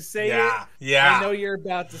 about to say yeah. it. Yeah. I know you're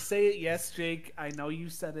about to say it. Yes, Jake. I know you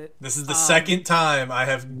said it. This is the second time I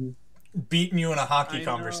have beaten you in a I hockey know.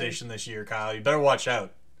 conversation this year, Kyle. You better watch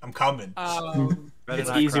out. I'm coming. It's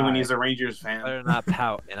easy when he's a Rangers fan. Better not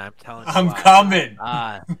pout, and I'm telling you. I'm why. coming.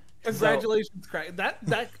 Congratulations, Kraken.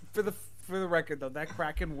 That for the record though, that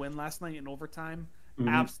Kraken win last night in overtime.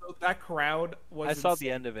 Absolute. That crowd was. I saw insane.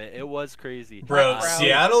 the end of it. It was crazy. Bro,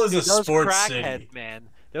 Seattle is a Those sports crackheads, city. man.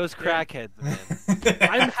 Those crackheads, man.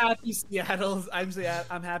 I'm happy Seattle's.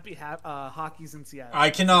 I'm happy. Hockey's in Seattle. I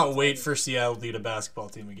cannot wait for Seattle to lead a basketball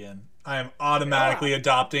team again. I am automatically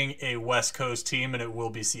adopting a West Coast team, and it will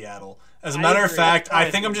be Seattle. As a matter of fact, I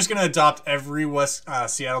think I'm just going to adopt every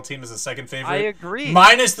Seattle team as a second favorite. I agree.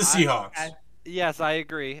 Minus the Seahawks. Yes, I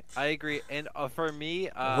agree. And for me,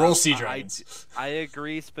 Roll Sea Dragons. I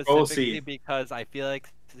agree specifically because I feel like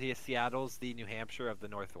Seattle's the New Hampshire of the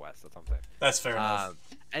Northwest. That's something. That's fair enough.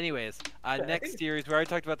 Anyways, next series, we already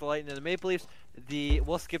talked about the Lightning and the Maple Leafs.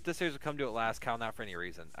 We'll skip this series. We'll come to it last, Kyle, not for any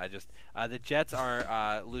reason. The Jets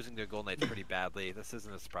are losing their Golden Knights pretty badly. This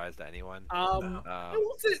isn't a surprise to anyone.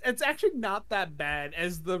 It's actually not that bad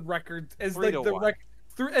as the record as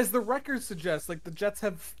the record suggests. Like the Jets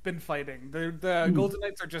have been fighting. The Golden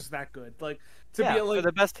Knights are just that good. Like they're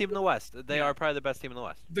the best team in the West. They are probably the best team in the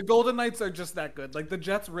West. The Golden Knights are just that good. Like the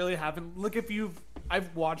Jets really haven't. Look,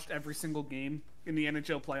 I've watched every single game in the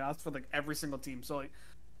NHL playoffs for like every single team. So like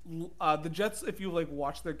the Jets, if you like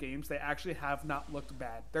watch their games, they actually have not looked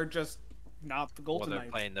bad. They're just not the Golden Knights.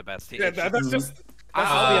 They're playing the best team. Yeah, that's just.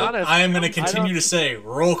 I'll be honest. I am going to continue to say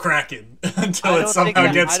roll Kraken until it somehow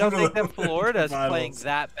gets. I don't think that Florida's finals. playing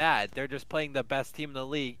that bad. They're just playing the best team in the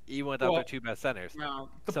league, even without their two best centers. No,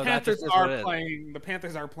 the So Panthers are playing. The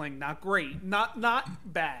Panthers are playing not great, not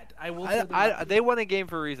bad. I will. They won a game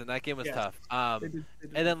for a reason. That game was tough. They did.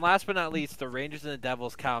 And then last but not least, the Rangers and the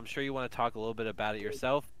Devils. Cal, I'm sure you want to talk a little bit about it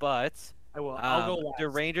yourself, but I will. I'll go last. the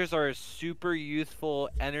Rangers are super youthful,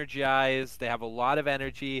 energized. They have a lot of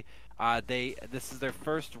energy. This is their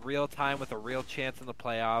first real time with a real chance in the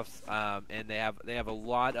playoffs, and they have a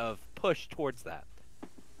lot of push towards that.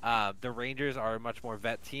 The Rangers are a much more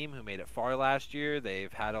vet team who made it far last year.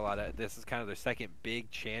 They've had a lot of. This is kind of their second big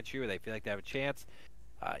chance year where they feel like they have a chance.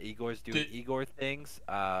 Igor's doing Igor things,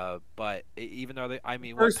 but even though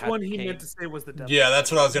First one he meant to say was the Devils. Yeah,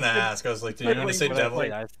 that's what I was going to ask. I was like, did you want to say Devil?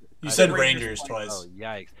 You said Rangers twice. Oh,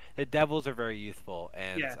 yikes. The Devils are very youthful,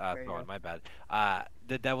 and my bad.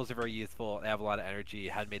 The Devils are very youthful. They have a lot of energy.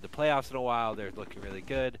 Hadn't made the playoffs in a while. They're looking really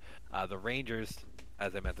good. The Rangers,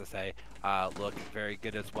 as I meant to say, look very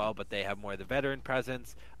good as well, but they have more of the veteran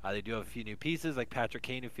presence. They do have a few new pieces, like Patrick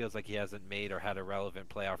Kane, who feels like he hasn't made or had a relevant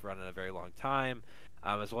playoff run in a very long time,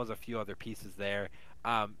 as well as a few other pieces there.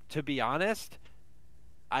 To be honest,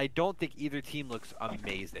 I don't think either team looks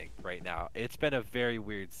amazing right now. It's been a very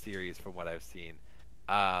weird series from what I've seen.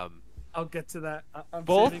 I'll get to that.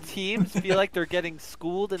 Both teams feel like they're getting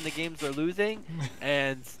schooled in the games they're losing,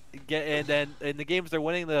 and then in the games they're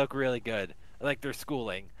winning, they look really good, like they're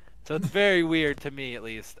schooling. So it's very weird to me, at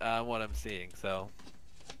least, what I'm seeing. So,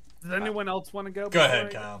 does anyone else want to go? Go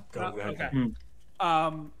ahead, Kyle. Go ahead.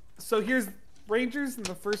 Okay. So here's Rangers in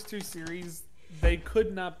the first two series. They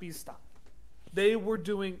could not be stopped. They were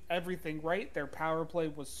doing everything right. Their power play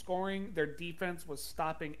was scoring. Their defense was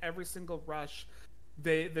stopping every single rush.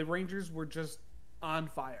 The Rangers were just on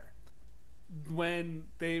fire. When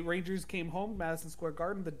the Rangers came home, Madison Square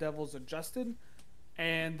Garden, the Devils adjusted,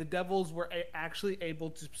 and the Devils were actually able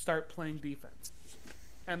to start playing defense.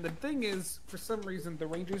 And the thing is, for some reason, the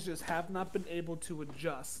Rangers just have not been able to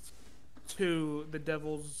adjust to the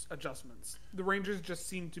Devils' adjustments. The Rangers just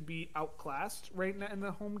seem to be outclassed right now in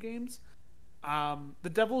the home games. The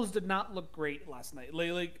Devils did not look great last night.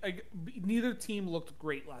 Neither team looked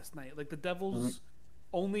great last night. Like the Devils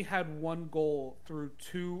only had one goal through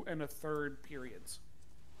 2 1/3 periods,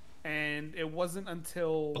 and it wasn't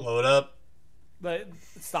until Blow it up.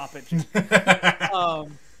 Stop it.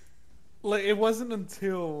 It wasn't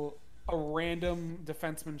until a random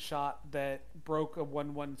defenseman shot that broke a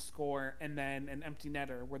 1-1 score and then an empty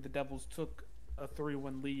netter where the Devils took a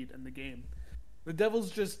 3-1 lead in the game. The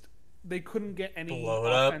Devils just they couldn't get any Blow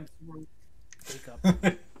it offense. Wake up.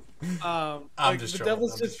 I'm just the trolling.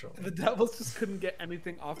 The Devils just couldn't get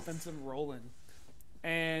anything offensive rolling.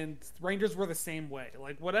 And Rangers were the same way.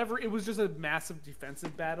 Like whatever, it was just a massive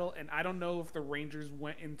defensive battle. And I don't know if the Rangers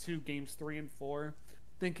went into games 3 and 4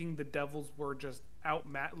 thinking the Devils were just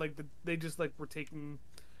they just like were taking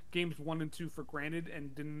games 1 and 2 for granted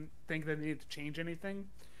and didn't think they needed to change anything.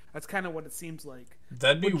 That's kind of what it seems like.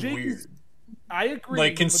 That'd be weird. I agree.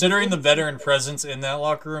 Like considering the veteran presence in that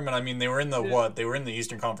locker room, and I mean they were in the They were in the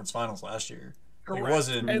Eastern Conference Finals last year. Correct. It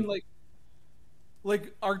wasn't and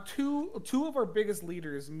like our two of our biggest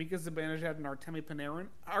leaders, Mika Zibanejad and Artemi Panarin,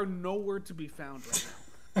 are nowhere to be found right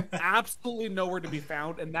now. Absolutely nowhere to be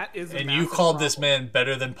found, and that is. And you called this man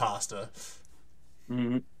better than Pasta.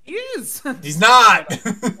 Mm-hmm. He is. He's not.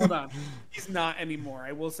 Hold on. He's not anymore.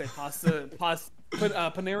 I will say Panarin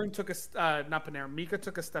took not Panarin. Mika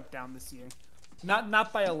took a step down this year.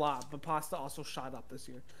 Not by a lot, but Pasta also shot up this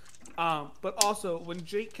year. But also, when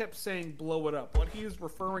Jake kept saying "blow it up," what he is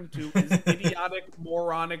referring to is idiotic,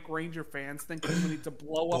 moronic Ranger fans thinking we need to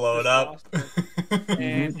blow up this roster,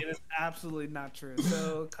 and it is absolutely not true.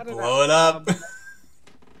 So cut it out. Blow it up.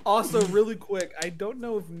 Also, really quick, I don't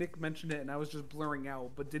know if Nick mentioned it, and I was just blurring out.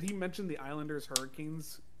 But did he mention the Islanders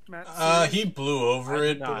Hurricanes match? He blew over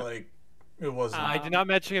it, but it wasn't. I did not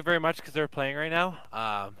mention it very much because they're playing right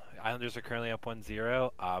now. Islanders are currently up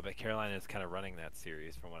 1-0, but Carolina is kind of running that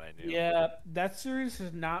series from what I knew. Yeah, that series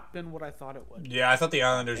has not been what I thought it would. Yeah, I thought the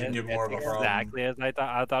Islanders would give more of a problem. Exactly as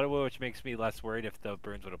I thought it would, which makes me less worried if the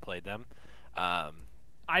Bruins would have played them.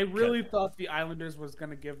 I really thought the Islanders was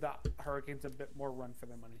going to give the Hurricanes a bit more run for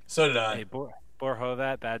their money. So did I. Hey, Bor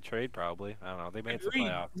Horvat, bad trade probably. I don't know. They made some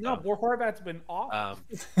playoffs. No, Bor Horvat's been awful.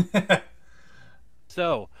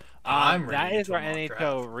 So that is our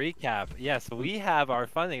NHL recap. Yes, we have our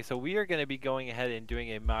funding. So we are going to be going ahead and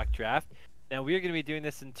doing a mock draft. Now we are going to be doing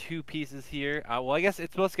this in 2 pieces here. Well, I guess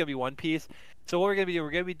it's supposed to be 1 piece. So what we're going to be doing,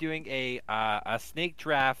 we're going to be doing a snake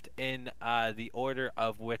draft in the order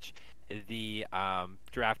of which the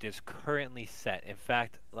draft is currently set. In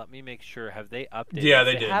fact, let me make sure. Have they updated? Yeah,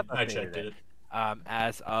 they did. I checked it.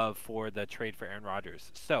 As of for the trade for Aaron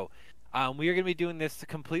Rodgers. So we are going to be doing this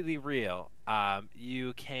completely real.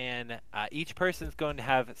 You can each person is going to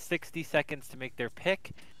have 60 seconds to make their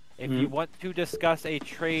pick. If you want to discuss a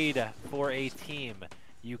trade for a team,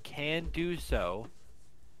 you can do so.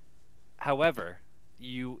 However,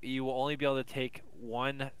 you will only be able to take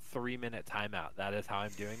 1 3-minute timeout. That is how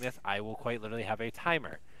I'm doing this. I will quite literally have a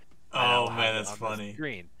timer. Oh man, that's funny.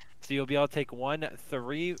 Screen. So you'll be able to take 1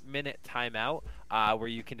 3-minute timeout where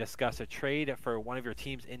you can discuss a trade for one of your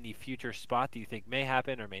teams in the future spot that you think may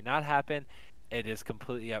happen or may not happen. It is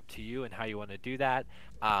completely up to you and how you want to do that.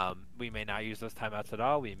 We may not use those timeouts at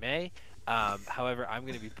all. We may. However, I'm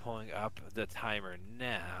going to be pulling up the timer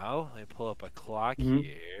now. Let me pull up a clock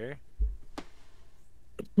here.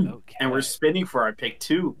 Okay. And we're spinning for our pick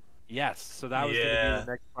too. Yes, so that was going to be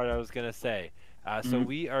the next part I was going to say. So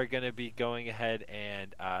we are going to be going ahead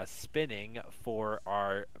and spinning for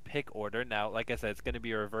our pick order. Now, like I said, it's going to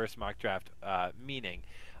be a reverse mock draft, meaning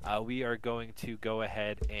we are going to go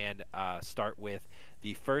ahead and start with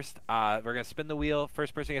the first. We're going to spin the wheel.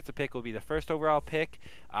 First person who gets a pick will be the first overall pick.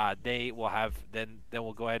 They will have then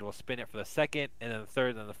we'll go ahead. We'll spin it for the second, and then the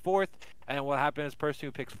third, and then the fourth. And what happens? The person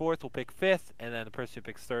who picks fourth will pick fifth, and then the person who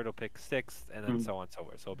picks third will pick sixth, and then so on and so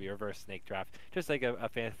forth. So it'll be a reverse snake draft, just like a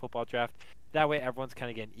fantasy football draft. That way, everyone's kind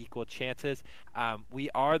of getting equal chances.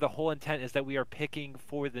 The whole intent is that we are picking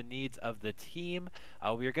for the needs of the team.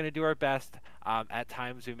 We are going to do our best. At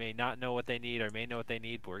times, we may not know what they need or may know what they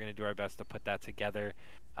need, but we're going to do our best to put that together.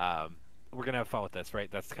 We're going to have fun with this, right?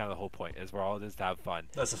 That's kind of the whole point, is we're all in this to have fun.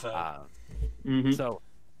 That's a fact. So,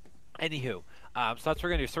 anywho, so that's what we're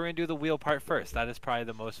going to do. So we're going to do the wheel part first. That is probably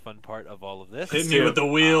the most fun part of all of this. Hit me with the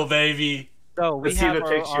wheel, baby. So we have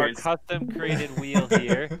our custom-created wheel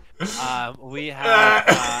here. We have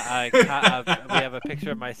a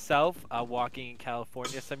picture of myself walking in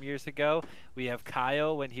California some years ago. We have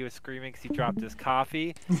Kyle when he was screaming because he dropped his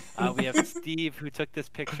coffee. We have Steve who took this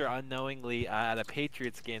picture unknowingly at a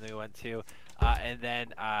Patriots game that we went to. And then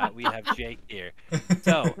we have Jake here.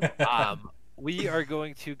 So we are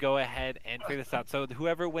going to go ahead and figure this out. So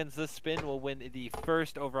whoever wins this spin will win the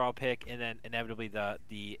first overall pick, and then inevitably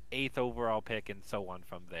the 8th overall pick, and so on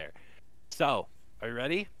from there. So, are you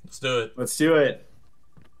ready? Let's do it. Let's do it.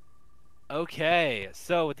 Okay,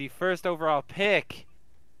 so with the first overall pick,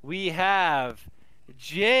 we have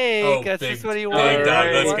Jake, Oh, that's big, just what he big wanted. dog,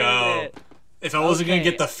 He let's wanted go. it. If I wasn't gonna Okay.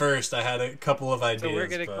 get the first, I had a couple of ideas. So we're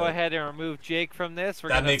gonna but go ahead and remove Jake from this. We're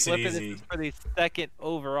That gonna makes it flip it. easy. This is for the second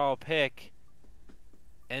overall pick,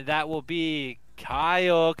 and that will be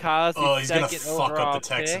Kyle. Kyle's the Oh, he's gonna second fuck overall up the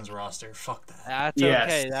Texans pick. roster. Fuck that. That's Yes.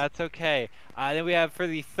 okay. That's okay. Then we have for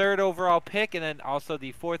the third overall pick, and then also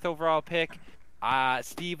the fourth overall pick.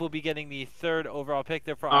 Steve will be getting the third overall pick.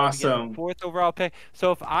 Therefore, I'll be getting Awesome. the fourth overall pick.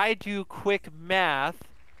 So if I do quick math,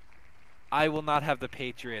 I will not have the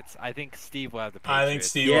Patriots. I think Steve will have the Patriots. I think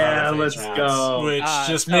Steve will Yeah, have the let's Patriots, go. which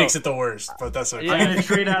just So- makes it the worst, but that's okay. Yeah. I'm gonna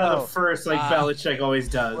trade out of the So, first like Belichick always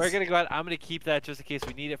does. We're gonna go ahead. I'm gonna keep that just in case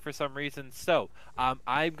we need it for some reason. So,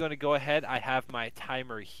 I'm gonna go ahead. I have my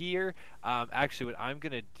timer here. Actually, what I'm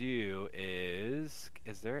gonna do is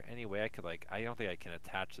there any way I could I don't think I can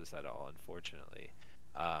attach this at all, unfortunately.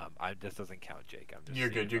 This doesn't count, Jake. I'm just. You're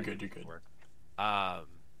seeing good. You're if I good. can You're good. work.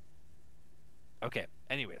 Okay.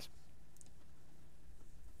 Anyways,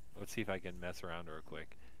 let's see if I can mess around real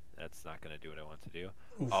quick. That's not gonna do what I want to do.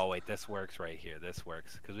 Oof. Oh wait, this works right here. This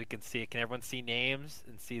works because we can see it. Can everyone see names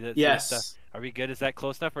and see that? Yes. Stuff? Are we good? Is that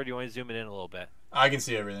close enough, or do you want to zoom it in a little bit? I can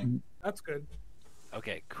see everything. That's good.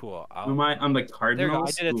 Okay, cool. Am I on the There we go.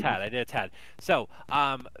 Cardinals? I did a tad. So,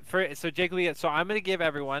 Jake, I'm gonna give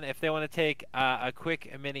everyone, if they want to take a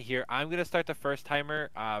quick minute here, I'm gonna start the first timer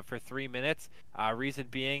for 3 minutes. Reason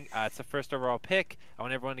being, it's the first overall pick. I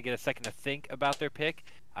want everyone to get a second to think about their pick.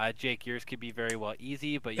 Jake, yours could be very well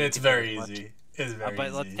easy, but It's very easy. It's very but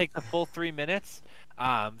easy. let's take the full 3 minutes.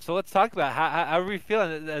 So let's talk about how are we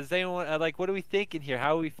feeling? Is anyone what are we thinking here?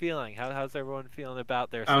 How are we feeling? How's everyone feeling about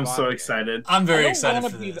their? I'm spot so here? excited. I'm very I don't excited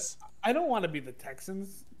wanna for be this. I don't want to be the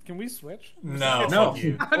Texans. Can we switch? No, No. fuck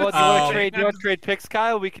you. Well, do you want to trade? Um, You want to trade picks,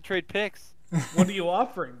 Kyle? We could trade picks. What are you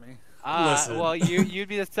offering me? Listen. Well, you'd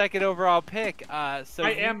be the second overall pick. So I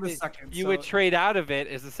you am the would- second, You so- would trade out of it.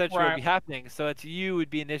 Is essentially what would be Right. happening. So it's you would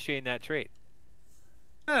be initiating that trade.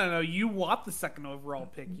 No. You want the second overall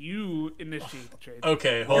pick. You initiate the trade.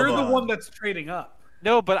 Okay, hold You're on. the one that's trading up.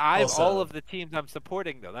 No, but I have Also- all of the teams I'm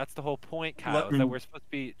supporting, though. That's the whole point, Kyle, is that we're supposed to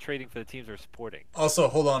be trading for the teams we're supporting. Also,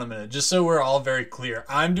 hold on a minute. Just so we're all very clear,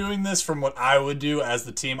 I'm doing this from what I would do as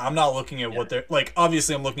the team. I'm not looking at what their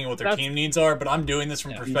obviously I'm looking at what their That's- team needs are, but I'm doing this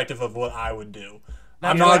from perspective of what I would do.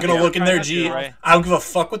 That's I'm not right. gonna Yeah, look in I'm their trying to do G. it right. I don't give a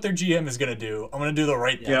fuck what their GM is gonna do. I'm gonna do the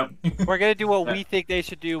right thing. Yep. We're going to do what we think they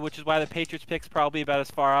should do, which is why the Patriots pick's probably about as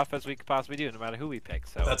far off as we could possibly do, no matter who we pick.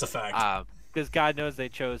 So That's a fact. because God knows they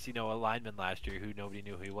chose, a lineman last year who nobody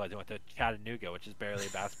knew who he was. They went to Chattanooga, which is barely a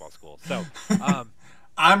basketball school. So I'm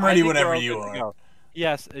I ready think we're whenever all you good to are. go.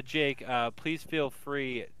 Yes, Jake, please feel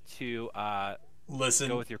free to Listen,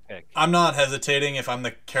 go with your pick. I'm not hesitating. If I'm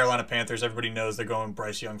the Carolina Panthers, everybody knows they're going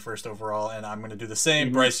Bryce Young first overall, and I'm going to do the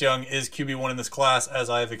same. Bryce Young is QB1 in this class, as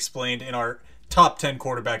I have explained in our top 10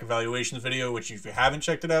 quarterback evaluations video, which if you haven't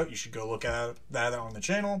checked it out, you should go look at that on the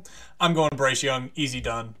channel. I'm going Bryce Young. Easy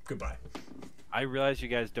done. Goodbye. I realize you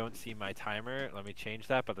guys don't see my timer. Let me change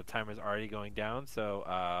that, but the timer's already going down. So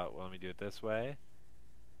let me do it this way.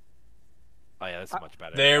 Oh yeah, this is much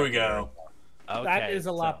better. There we go. Okay, That is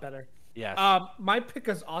a lot so, better. Yes. My pick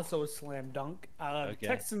is also a slam dunk. Okay.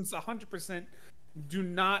 Texans 100%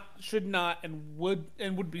 should not, and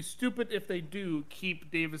would be stupid if they do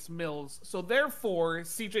keep Davis Mills. So therefore,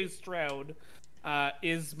 C.J. Stroud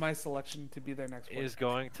is my selection to be their next one. is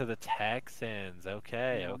going to the Texans.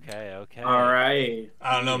 Okay. All right.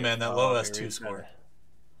 I don't know, man. That low very S2 good. score.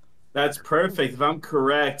 That's perfect. If I'm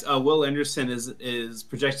correct, Will Anderson is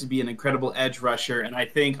projected to be an incredible edge rusher, and I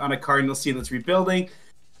think on a Cardinals team that's rebuilding,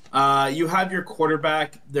 you have your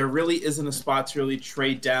quarterback. There really isn't a spot to really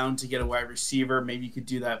trade down to get a wide receiver. Maybe you could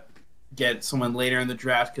do that, get someone later in the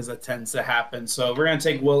draft because that tends to happen. So we're going to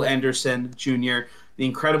take Will Anderson Jr., the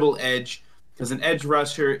incredible edge, because an edge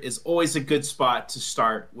rusher is always a good spot to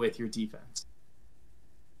start with your defense.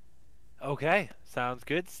 Okay, sounds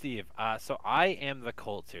good, Steve. So I am the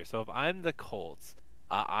Colts here. So if I'm the Colts,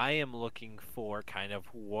 I am looking for kind of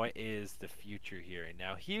what is the future here. And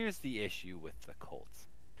now here's the issue with the Colts.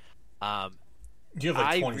 You have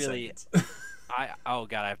I 20 really- seconds. Oh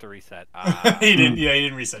god, I have to reset. he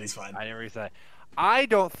didn't reset. He's fine. I didn't reset. I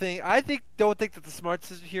don't think that the smart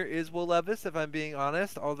decision here is Will Levis, if I'm being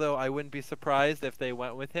honest. Although I wouldn't be surprised if they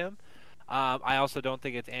went with him. I also don't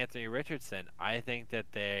think it's Anthony Richardson. I think that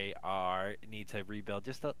they need to rebuild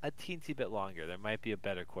just a teensy bit longer. There might be a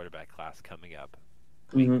better quarterback class coming up.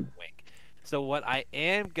 Wink, wink. So what I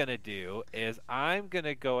am gonna do is I'm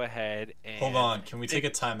gonna go ahead and Hold on. Can we take a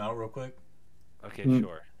timeout real quick? Okay,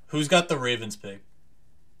 sure. Who's got the Ravens pick?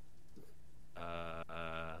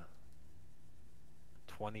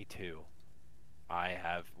 22. I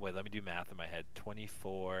have. Wait, let me do math in my head.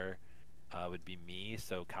 24 would be me.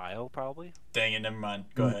 So Kyle probably. Dang it, never mind.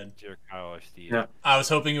 Go ahead. Either Kyle or Steve. Yeah. I was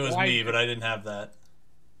hoping it was Why- me, but I didn't have that.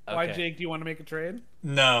 Why, Okay. Jake? Do you want to make a trade?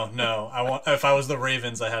 No. If I was the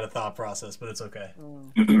Ravens, I had a thought process, but it's okay.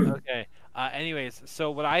 Okay. Anyways,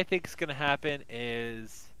 so what I think is gonna happen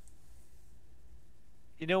is,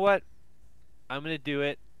 you know what? I'm gonna do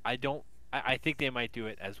it. I think they might do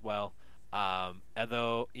it as well.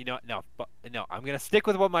 Although no, I'm gonna stick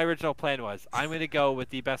with what my original plan was. I'm gonna go with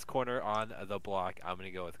the best corner on the block. I'm gonna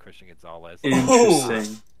go with Christian Gonzalez.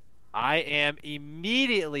 Interesting. I am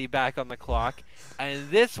immediately back on the clock, and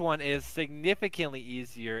this one is significantly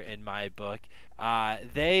easier in my book.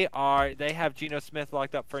 They have Geno Smith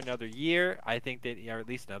locked up for another year. I think that, or at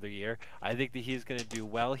least another year. I think that he's going to do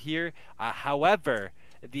well here. However,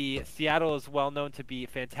 the Seattle is well known to be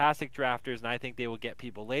fantastic drafters, and I think they will get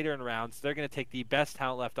people later in rounds. They're going to take the best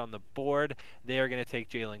talent left on the board. They are going to take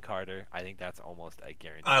Jalen Carter. I think that's almost a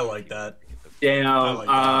guarantee. I like that. Damn. I like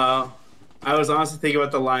that. I was honestly thinking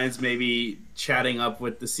about the Lions maybe chatting up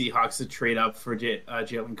with the Seahawks to trade up for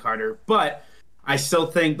Jalen Carter, but I still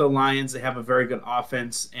think the Lions, they have a very good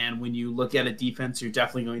offense, and when you look at a defense, you're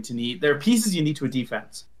definitely going to need. There are pieces you need to a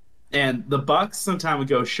defense, and the Bucs some time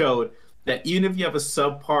ago showed that even if you have a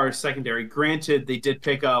subpar secondary, granted they did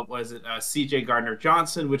pick up C.J.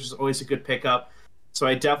 Gardner-Johnson, which is always a good pickup. So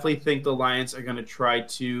I definitely think the Lions are going to try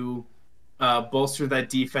to bolster that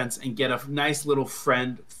defense and get a nice little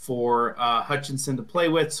friend for Hutchinson to play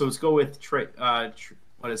with. So let's go with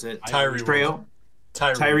what is it?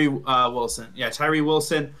 Tyree Wilson. Yeah, Tyree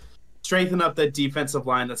Wilson. Strengthen up that defensive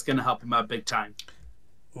line. That's going to help him out big time.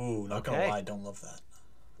 Ooh, not gonna lie, I don't love that.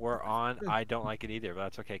 We're on. I don't like it either, but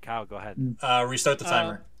that's okay. Kyle, go ahead. Restart the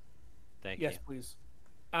timer. Thank you. Yes, please.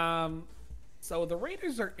 So the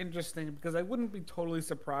Raiders are interesting because I wouldn't be totally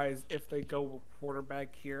surprised if they go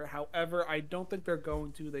quarterback here. However, I don't think they're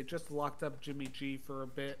going to. They just locked up Jimmy G for a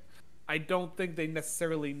bit. I don't think they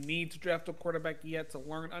necessarily need to draft a quarterback yet to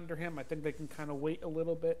learn under him. I think they can kind of wait a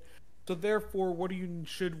little bit. So therefore, what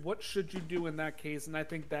should you do in that case? And I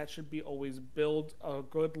think that should be always build a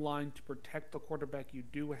good line to protect the quarterback you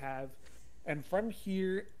do have. And from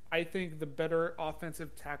here, I think the better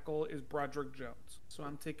offensive tackle is Broderick Jones. So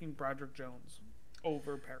I'm taking Broderick Jones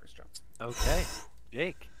over Paris Johnson. Okay.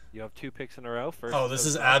 Jake, you have 2 picks in a row. First. Oh, this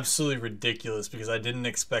is absolutely ridiculous because I didn't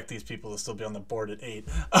expect these people to still be on the board at 8.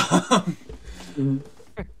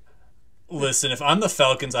 Listen, if I'm the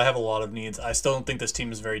Falcons, I have a lot of needs. I still don't think this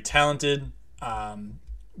team is very talented.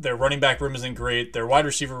 Their running back room isn't great. Their wide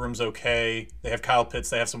receiver room's okay. They have Kyle Pitts.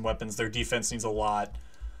 They have some weapons. Their defense needs a lot.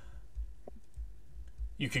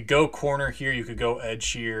 You could go corner here. You could go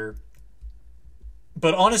edge here.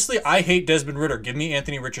 But honestly, I hate Desmond Ridder. Give me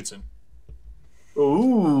Anthony Richardson.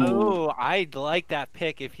 Ooh. Oh, I'd like that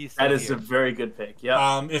pick if he's still That is here. a very good pick.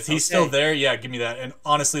 Yeah. If he's still there, yeah, give me that. And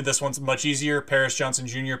honestly, this one's much easier. Paris Johnson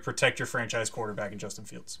Jr., protect your franchise quarterback in Justin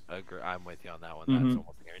Fields. I'm with you on that one. That's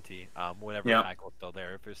almost a guarantee. Whenever tackle's still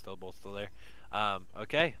there, if they're still both still there.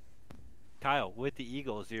 Okay. Kyle, with the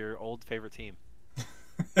Eagles, your old favorite team.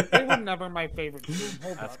 They were never my favorite team.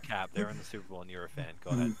 Hold That's up. Cap. They were in the Super Bowl and you're a fan.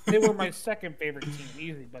 Go ahead. They were my second favorite team.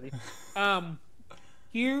 Easy, buddy.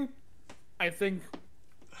 Here, I think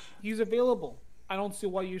he's available. I don't see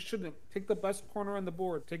why you shouldn't. Take the best corner on the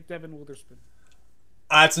board. Take Devin Witherspoon.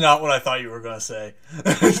 That's not what I thought you were going to say.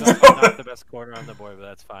 Not the best corner on the board, but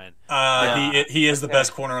that's fine. He is the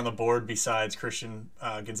best corner on the board besides Christian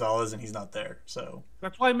Gonzalez, and he's not there. So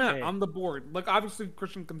That's what I meant. Okay. On the board. Like, obviously,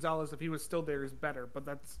 Christian Gonzalez, if he was still there, is better. But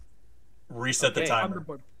that's reset the Okay. on the timer.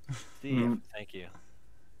 board. Steve, thank you.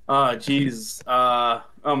 Oh, jeez.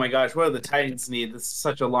 Oh my gosh, what do the Titans need? This is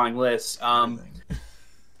such a long list.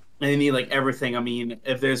 They need like everything. I mean,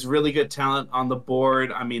 if there's really good talent on the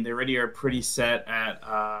board, I mean, they already are pretty set at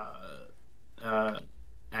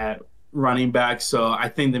running back. So I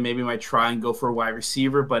think they maybe might try and go for a wide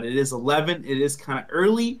receiver. But it is 11. It is kind of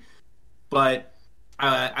early. But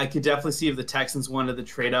I could definitely see if the Texans wanted to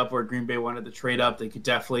trade up or Green Bay wanted to trade up, they could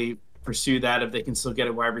definitely pursue that if they can still get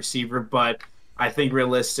a wide receiver. But I think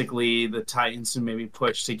realistically, the Titans would maybe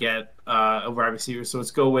push to get a wide receiver. So let's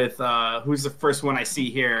go with who's the first one I see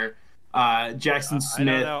here? Jackson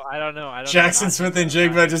Smith. I don't know. Jackson Smith and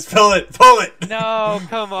Jigba, just pull it. No,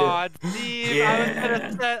 come on, Steve.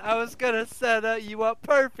 Yeah. I was gonna set you up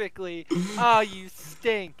perfectly. Oh, you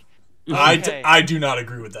stink. Okay. I do not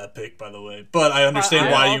agree with that pick, by the way, but I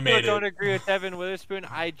understand why you made I don't it. agree with Devin Witherspoon.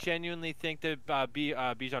 I genuinely think that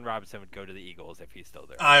Bijan Robinson would go to the Eagles if he's still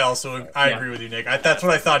there. I agree with you, Nick. That's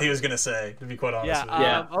what I thought he was going to say, to be quite honest with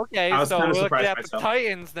you. Okay, I was so kinda we're looking surprised at the myself.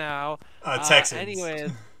 Titans now. Texans.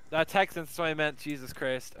 Anyways, Texans. That's what I meant. Jesus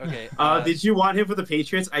Christ. Okay. Did you want him for the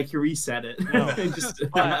Patriots? I can reset it. No. Just,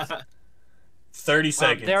 30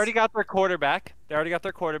 seconds. They already got their quarterback.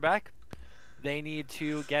 They need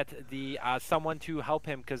to get the someone to help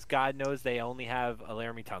him because God knows they only have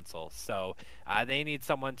Laramie Tunsil. So they need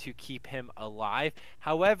someone to keep him alive.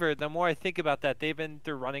 However, the more I think about that, they've been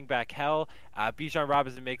through running back hell. Bijan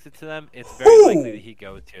Robinson makes it to them. It's very likely that he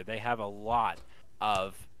goes here. They have a lot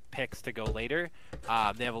of picks to go later.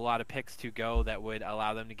 They have a lot of picks to go that would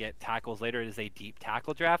allow them to get tackles later. It is a deep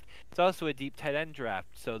tackle draft. It's also a deep tight end draft,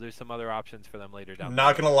 so there's some other options for them later down.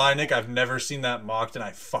 Not gonna lie, Nick, I've never seen that mocked, and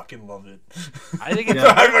I fucking love it. I think it's.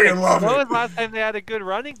 I fucking love When it. was the last time they had a good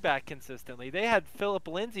running back consistently? They had Philip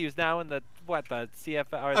Lindsay, who's now in the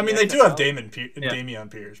CFL. I mean, they do have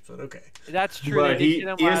Dameon Pierce, but okay. That's true. but he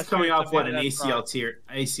him is last coming year, off so what maybe an that's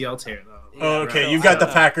ACL tear though. Oh, okay, right. you got the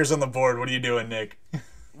Packers on the board. What are you doing, Nick?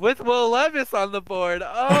 with Will Levis on the board.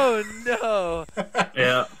 Oh no!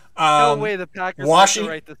 Yeah. No way the Packers make the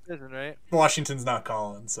right decision, right? Washington's not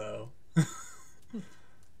calling, so.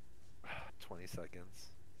 20 seconds.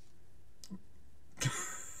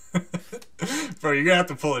 Bro, you're gonna have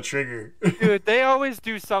to pull a trigger. Dude, they always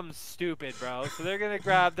do something stupid, bro. So they're gonna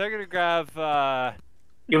grab. Give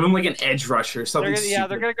him like an edge rusher, something. They're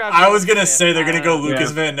gonna grab. I was gonna say they're gonna go Smith.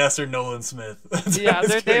 Lucas Van Ness or Nolan Smith. Yeah,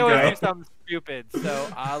 they always do something stupid.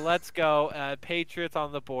 So let's go. Patriots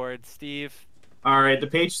on the board. Steve. All right, the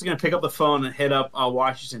Patriots are gonna pick up the phone and hit up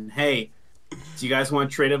Washington. Hey, do you guys want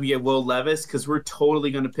to trade up and get Will Levis? Because we're totally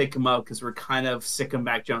gonna pick him up because we're kind of sick of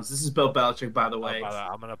Mac Jones. This is Bill Belichick, by the way.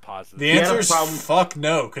 I'm gonna pause this. The answer is fuck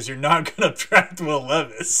no, because you're not gonna draft Will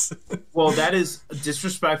Levis. Well, that is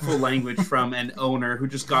disrespectful language from an owner who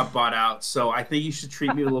just got bought out. So I think you should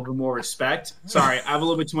treat me with a little bit more respect. Sorry, I have a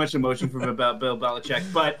little bit too much emotion from about Bill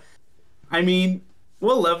Belichick, but I mean,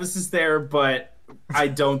 Will Levis is there, but I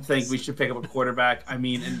don't think we should pick up a quarterback. I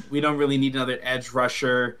mean, and we don't really need another edge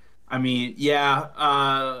rusher. I mean, yeah,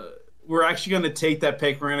 we're actually going to take that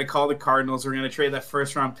pick. We're going to call the Cardinals. We're going to trade that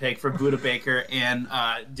first-round pick for Budda Baker and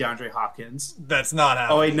DeAndre Hopkins. That's not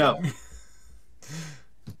happening. Oh, wait, no.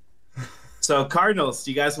 So, Cardinals,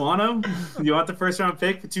 do you guys want them? Do you want the first-round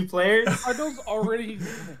pick for 2 players? Cardinals already...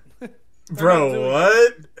 Bro,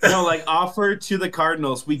 what? No, like, offer to the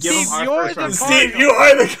Cardinals. We give them our first-round pick. Steve, you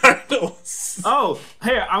are the Cardinals. Oh,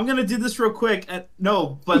 hey, I'm going to do this real quick.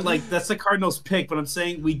 No, but, like, that's the Cardinals pick. But I'm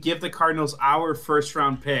saying we give the Cardinals our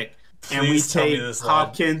first-round pick. And Please we take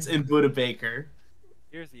Hopkins and Budda Baker.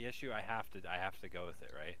 Here's the issue. I have to go with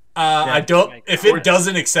it, right? I don't. If it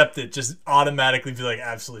doesn't accept it, just automatically be like,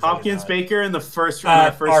 absolutely. Hopkins, Baker in the first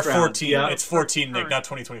round. Our 14. Yeah. It's 14, Nick, not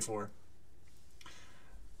 2024.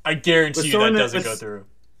 I guarantee you that doesn't go through.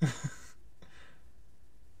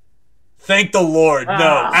 Thank the Lord.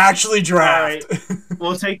 No, actually draft. Right.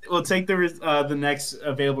 We'll take the next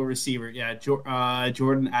available receiver. Yeah,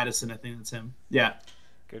 Jordan Addison. I think that's him. Yeah.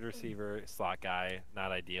 Good receiver, slot guy.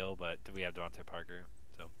 Not ideal, but we have Devontae Parker.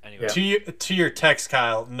 So anyway. To your text,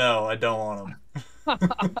 Kyle. No, I don't want him.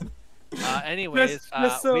 Anyways,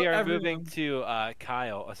 so we are everyone... moving to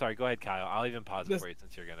Kyle. Oh, sorry, go ahead, Kyle. I'll even pause it for you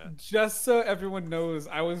since you're gonna. Just so everyone knows,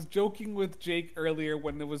 I was joking with Jake earlier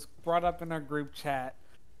when it was brought up in our group chat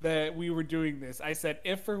that we were doing this. I said,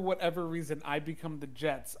 if for whatever reason I become the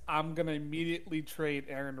Jets, I'm gonna immediately trade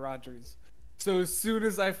Aaron Rodgers. So as soon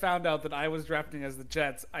as I found out that I was drafting as the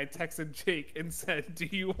Jets, I texted Jake and said, "Do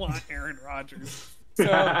you want Aaron Rodgers?" So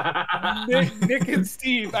Nick and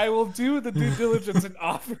Steve, I will do the due diligence and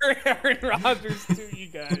offer Aaron Rodgers to you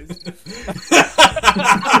guys.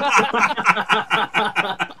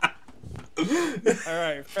 All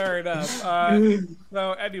right, fair enough.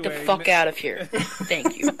 So anyway, get the fuck out of here.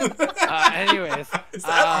 Thank you. Anyways, is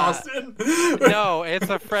that Austin? No, it's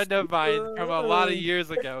a friend of mine from a lot of years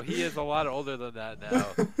ago. He is a lot older than that now.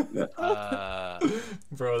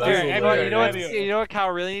 Bro, that's you know what Kyle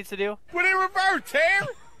really needs to do? Put it in reverse, Terry.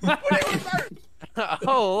 Put it in reverse.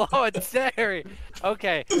 Oh, Lord, Terry.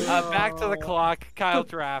 Okay, back to the clock. Kyle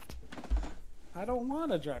draft. I don't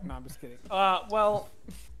want to draft. No, I'm just kidding. Well.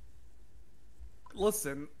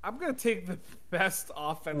 Listen, I'm gonna take the best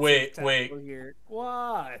offensive tackle here.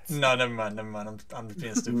 What? No, never mind. I'm just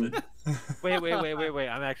being stupid. Wait.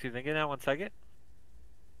 I'm actually thinking that. 1 second.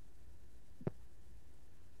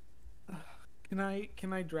 Can I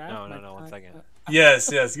draft? No. 1 second.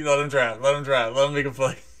 Yes. Let him draft. Let him make a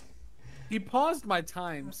play. He paused my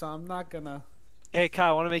time, so I'm not gonna. Hey,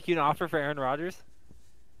 Kyle, want to make you an offer for Aaron Rodgers?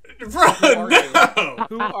 Bro, no!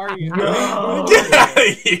 Who are you? No! Get out of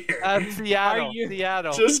here! Seattle.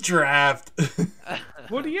 Seattle. Just draft.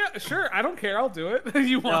 What do you? Sure, I don't care. I'll do it.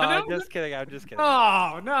 You No, want I'm him? just kidding. I'm just kidding.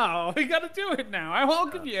 Oh no, we gotta do it now. I'll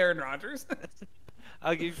give you Aaron Rodgers.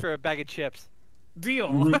 I'll give you for a bag of chips.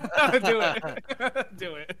 Deal. Do it.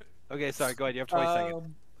 Do it. Okay, sorry. Go ahead. You have 20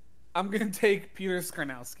 seconds. I'm gonna take Peter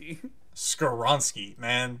Skarnowski. Skoronsky,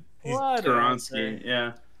 man. He's Skoronsky,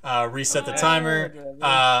 yeah. Reset the timer.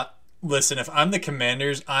 Listen, if I'm the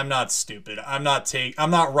Commanders, I'm not stupid. I'm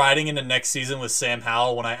not riding into next season with Sam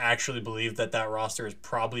Howell when I actually believe that roster is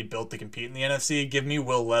probably built to compete in the NFC. Give me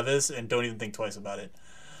Will Levis and don't even think twice about it.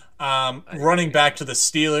 Running back to the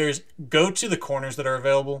Steelers, go to the corners that are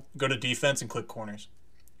available. Go to defense and click corners.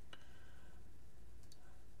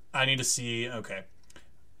 I need to see. Okay.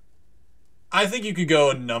 I think you could go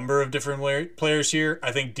a number of different players here.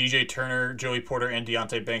 I think DJ Turner, Joey Porter, and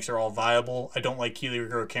Deontay Banks are all viable. I don't like Keely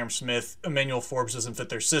Rigger or Cam Smith. Emmanuel Forbes doesn't fit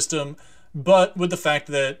their system. But with the fact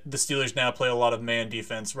that the Steelers now play a lot of man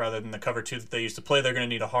defense rather than the cover two that they used to play, they're going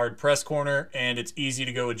to need a hard press corner, and it's easy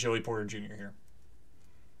to go with Joey Porter Jr. here.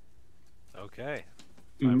 Okay.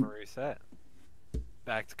 Timer reset.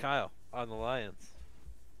 Back to Kyle on the Lions.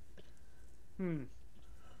 Who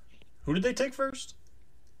did they take first?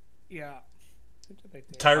 Yeah.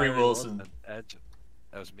 Tyree Wilson. Edge.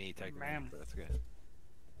 That was me technically. But that's good.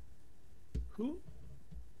 Who?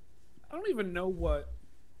 I don't even know what.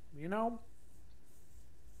 You know.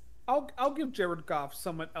 I'll give Jared Goff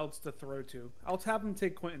someone else to throw to. I'll have him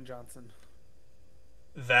take Quentin Johnson.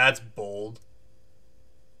 That's bold.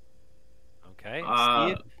 Okay.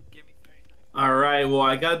 All right. Well,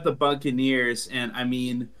 I got the Buccaneers, and I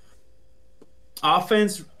mean,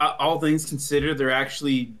 offense, all things considered, they're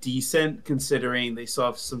actually decent considering they still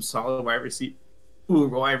have some solid wide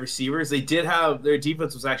receivers. They did have their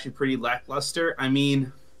defense was actually pretty lackluster. I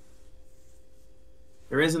mean,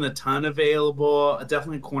 there isn't a ton available.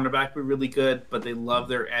 Definitely cornerback would be really good, but they love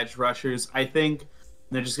their edge rushers. I think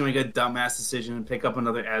they're just going to make a dumbass decision and pick up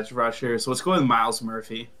another edge rusher. So let's go with Miles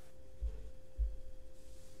Murphy.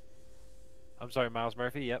 I'm sorry, Miles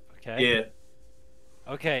Murphy. Yep. Okay. Yeah.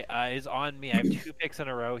 Okay, it's on me. I have 2 picks in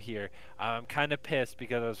a row here. I'm kind of pissed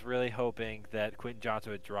because I was really hoping that Quentin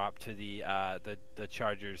Johnson would drop to the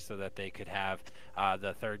Chargers so that they could have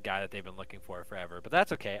the third guy that they've been looking for forever. But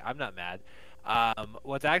that's okay. I'm not mad.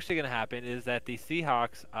 What's actually going to happen is that the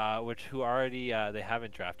Seahawks, who already they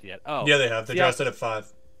haven't drafted yet. Oh, yeah, they have. They drafted at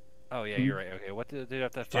 5. Oh yeah, you're right. Okay, what did they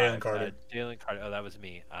draft at 5? Jalen Carter. Jalen Carter. Oh, that was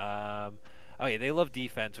me. Okay, they love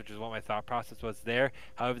defense, which is what my thought process was there.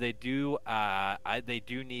 However, they do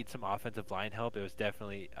need some offensive line help. It was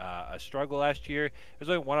definitely a struggle last year. There's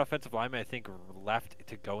only one offensive lineman I think left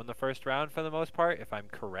to go in the first round for the most part, if I'm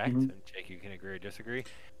correct. And Jake, you can agree or disagree.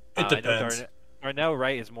 It depends. Darnell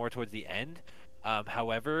Wright is more towards the end.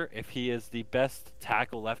 However, if he is the best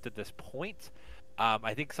tackle left at this point,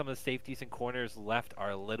 I think some of the safeties and corners left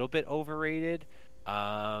are a little bit overrated.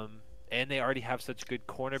 And they already have such good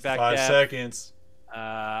cornerback 5 depth. seconds.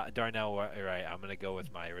 Darnell, right. I'm going to go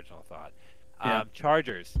with my original thought. Yeah.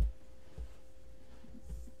 Chargers.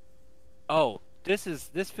 Oh, this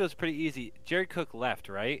feels pretty easy. Jared Cook left,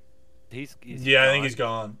 right? He's I think he's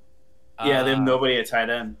gone. Yeah, they have nobody at tight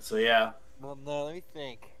end, so yeah. Well, no, let me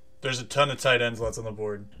think. There's a ton of tight ends left on the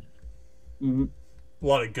board. Mm-hmm. A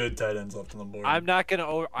lot of good tight ends left on the board. I'm not going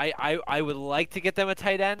to I would like to get them a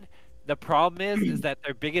tight end. The problem is that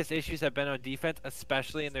their biggest issues have been on defense,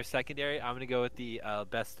 especially in their secondary. I'm going to go with the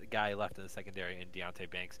best guy left in the secondary in Deontay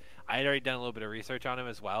Banks. I had already done a little bit of research on him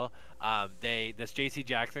as well. This J.C.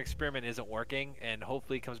 Jackson experiment isn't working, and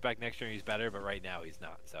hopefully he comes back next year and he's better, but right now he's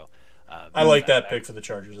not. So I like that pick for the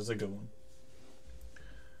Chargers. It's a good one.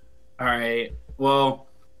 All right. Well,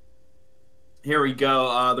 here we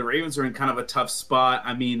go. The Ravens are in kind of a tough spot.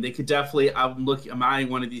 I mean, they could definitely. I'm eyeing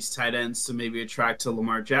one of these tight ends to maybe attract to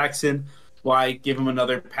Lamar Jackson. Why give him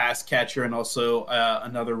another pass catcher and also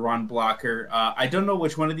another run blocker? I don't know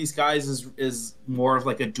which one of these guys is more of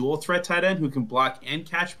like a dual threat tight end who can block and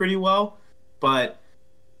catch pretty well. But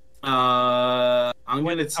I'm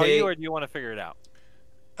going to tell take. you, or do you want to figure it out?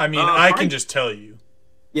 I mean, I can just tell you.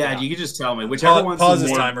 Yeah, you can just tell me. Whichever one's pause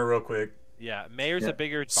this timer real quick. Yeah, Mayer's a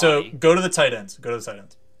bigger body. So go to the tight ends.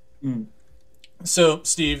 So,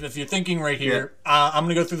 Steve, if you're thinking right here, I'm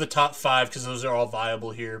going to go through the top 5 because those are all viable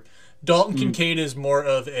here. Dalton Kincaid is more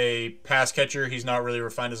of a pass catcher. He's not really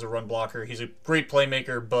refined as a run blocker. He's a great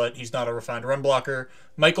playmaker, but he's not a refined run blocker.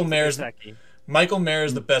 Michael Mayer is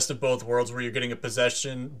the best of both worlds, where you're getting a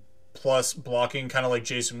possession plus blocking, kind of like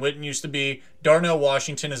Jason Witten used to be. Darnell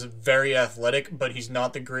Washington is very athletic, but he's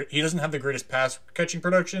not he doesn't have the greatest pass catching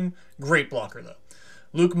production. Great blocker though.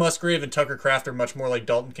 Luke Musgrave and Tucker Kraft are much more like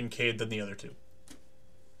Dalton Kincaid than the other two.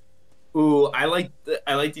 Ooh, I like the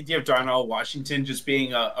idea of Darnell Washington just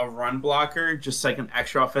being a run blocker, just like an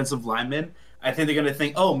extra offensive lineman. I think they're gonna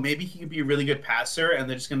think, oh, maybe he could be a really good passer, and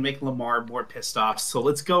they're just gonna make Lamar more pissed off. So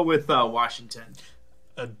let's go with Washington.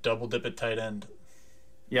 A double dip at tight end.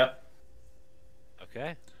 Yep.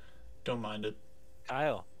 Okay. Don't mind it.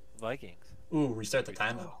 Kyle, Vikings. Ooh, restart the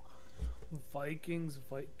timeout. Vikings.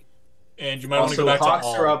 And you might want to Also, go back Hawks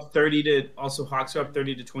to are all. up 30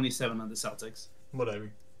 to 27 on the Celtics. Whatever.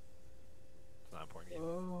 It's not important game.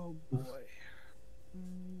 Oh boy.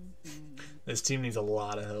 This team needs a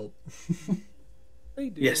lot of help. They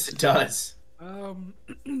do. Yes, it does.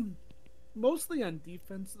 Mostly on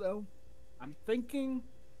defense though. I'm thinking.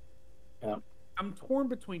 Yeah. I'm torn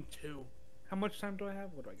between two. How much time do I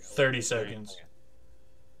have? What do I got? 30 seconds.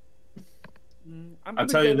 I'm I'll gonna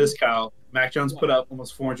tell you go this, with- Kyle. Mac Jones put up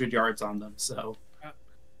almost 400 yards on them. So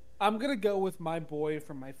I'm gonna go with my boy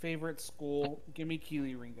from my favorite school. Give me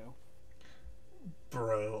Keely Ringo.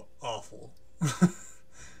 Bro, awful.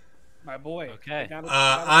 My boy. Okay.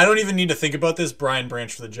 I don't even need to think about this. Brian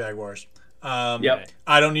Branch for the Jaguars. yep.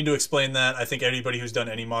 I don't need to explain that. I think anybody who's done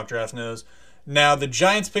any mock draft knows. Now, the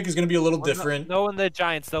Giants pick is going to be a little different. No, in the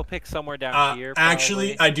Giants, they'll pick somewhere down here.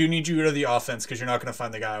 Actually, probably. I do need you to go to the offense because you're not going to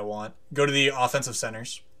find the guy I want. Go to the offensive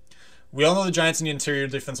centers. We all know the Giants need interior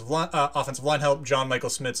offensive line help. John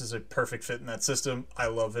Michael Smith is a perfect fit in that system. I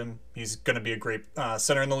love him. He's going to be a great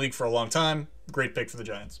center in the league for a long time. Great pick for the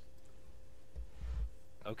Giants.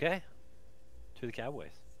 Okay. To the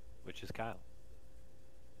Cowboys, which is Kyle.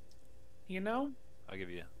 You know, I'll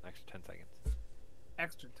give you an extra 10 seconds.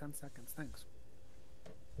 extra 10 seconds. Thanks.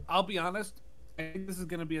 I'll be honest. I think this is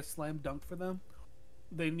going to be a slam dunk for them.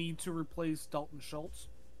 They need to replace Dalton Schultz,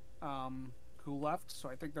 who left. So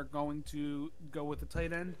I think they're going to go with the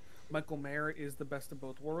tight end. Michael Mayer is the best of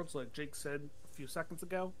both worlds, like Jake said a few seconds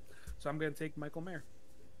ago. So I'm going to take Michael Mayer.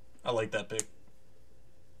 I like that pick.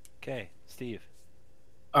 Okay, Steve.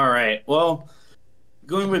 All right. Well,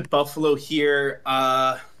 going with Buffalo here.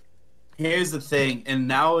 Here's the thing, and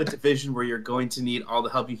now a division where you're going to need all the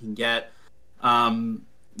help you can get.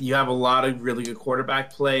 You have a lot of really good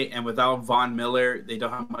quarterback play, and without Von Miller, they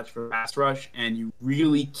don't have much for pass rush, and you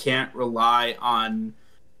really can't rely on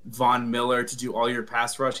Von Miller to do all your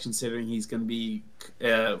pass rush, considering he's going to be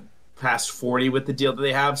past 40 with the deal that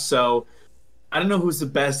they have. So I don't know who's the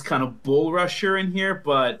best kind of bull rusher in here,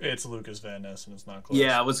 but It's Lucas Van Ness, and it's not close.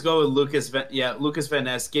 yeah, let's go with Lucas Van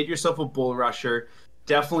Ness. Get yourself a bull rusher.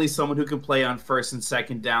 Definitely someone who can play on first and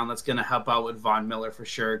second down. That's going to help out with Von Miller for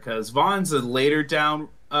sure, because Von's a later down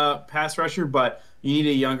pass rusher, but you need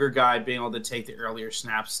a younger guy being able to take the earlier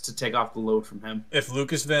snaps to take off the load from him. If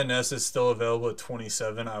Lucas Van Ness is still available at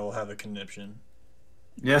 27, I will have a conniption.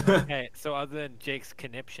 Yeah. Okay, so other than Jake's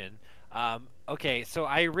conniption, okay, so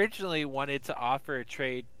I originally wanted to offer a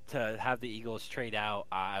trade to have the Eagles trade out.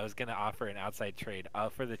 I was going to offer an outside trade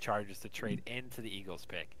for the Chargers to trade into the Eagles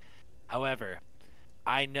pick. However,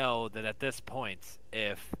 I know that at this point,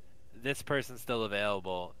 if this person's still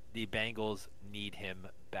available, the Bengals need him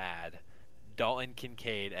bad. Dalton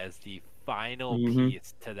Kincaid as the final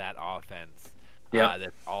piece to that offense that's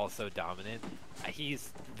also dominant.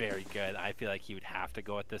 He's very good. I feel like he would have to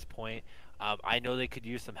go at this point. I know they could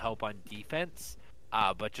use some help on defense,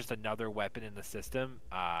 but just another weapon in the system,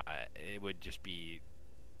 it would just be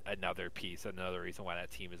another piece, another reason why that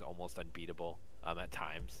team is almost unbeatable at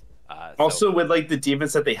times. Also, with like the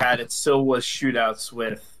defense that they had, it still was shootouts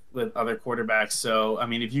with other quarterbacks. So, I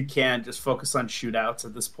mean, if you can, just focus on shootouts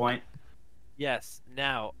at this point. Yes.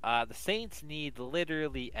 Now, the Saints need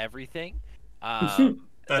literally everything.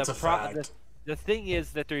 That's a fact. The thing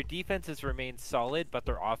is that their defense has remained solid, but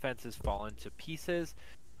their offense has fallen to pieces.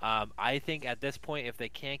 I think at this point, if they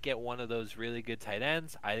can't get one of those really good tight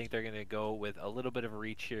ends, I think they're going to go with a little bit of a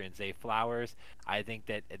reach here in Zay Flowers. I think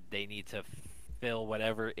that they need to fill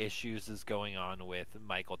whatever issues is going on with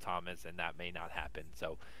Michael Thomas, and that may not happen.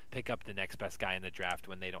 So pick up the next best guy in the draft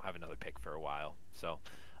when they don't have another pick for a while. So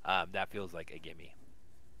that feels like a gimme.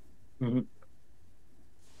 Mhm.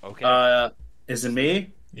 Okay. Is it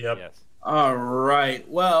me? Yep. Yes. All right.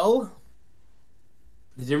 Well,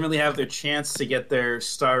 they didn't really have their chance to get their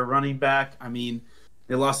star running back. I mean,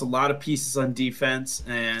 they lost a lot of pieces on defense.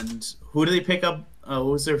 And who did they pick up? What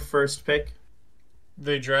was their first pick?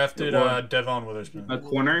 They drafted Devon Witherspoon. A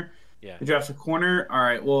corner. Yeah. They drafted a corner. All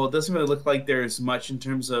right. Well, it doesn't really look like there's much in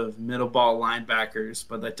terms of middle ball linebackers,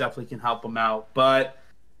 but that definitely can help them out. But,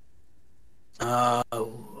 yeah,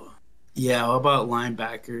 how about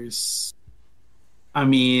linebackers? I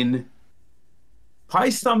mean,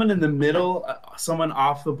 probably someone in the middle, someone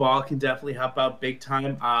off the ball can definitely help out big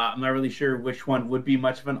time. I'm not really sure which one would be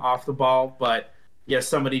much of an off the ball, but yeah,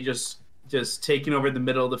 somebody just just taking over the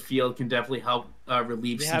middle of the field can definitely help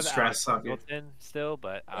relieve We some have stress. Alex Singleton still,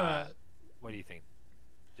 but what do you think,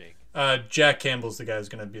 Jake? Jack Campbell's the guy who's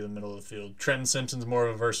going to be in the middle of the field. Trenton Simpson's more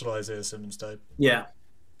of a versatile Isaiah Simmons type. Yeah.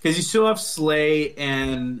 Because you still have Slay,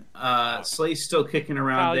 and Slay's still kicking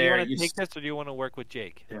around Kyle, there. you want to take this, or do you want to work with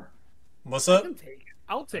Jake? Yeah. What's I up? can take it.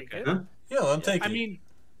 I'll take it. Huh? Yeah, let him take it. I mean,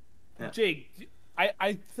 Yeah. Jake,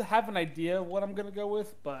 I have an idea what I'm gonna go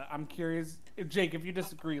with, but I'm curious. Jake, if you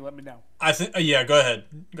disagree, let me know. I think. Yeah, go ahead.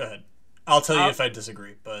 Go ahead. I'll tell you if I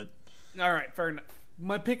disagree, but All right, fair enough.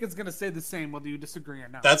 My pick is gonna stay the same whether you disagree or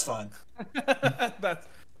not. that's fine.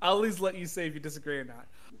 I'll at least let you say if you disagree or not.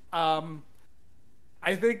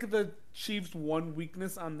 I think the Chiefs' one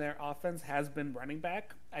weakness on their offense has been running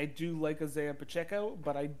back. I do like Isaiah Pacheco,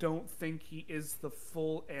 but I don't think he is the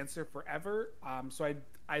full answer forever. So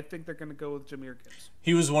I think they're going to go with Jahmyr Gibbs.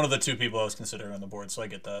 He was one of the two people I was considering on the board, so I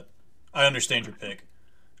get that. I understand your pick.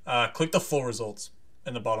 Click the full results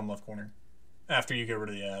in the bottom left corner after you get rid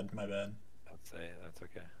of the ad. My bad. That's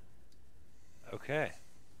okay. Okay.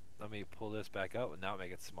 Let me pull this back up and now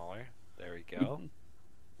make it smaller. There we go.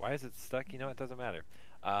 Why is it stuck? You know, it doesn't matter.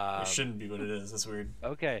 It shouldn't be what it is. That's weird.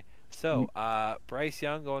 Okay, so Bryce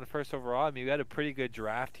Young going first overall. I mean, we got a pretty good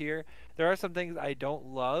draft here. There are some things I don't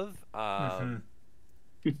love. Oh,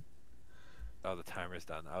 the timer's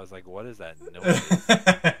done. I was like, what is that noise?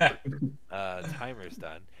 Timer's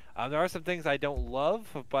done. There are some things I don't love,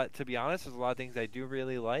 but to be honest, there's a lot of things I do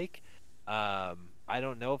really like. I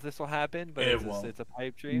don't know if this will happen, but it's a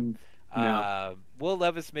pipe dream. No. Will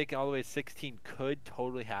Levis making all the way to 16 could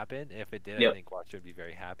totally happen. If it did, I think Washington would be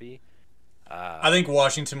very happy. I think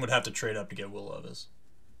Washington would have to trade up to get Will Levis.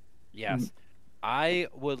 Yes. I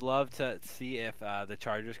would love to see if the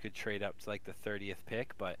Chargers could trade up to like the 30th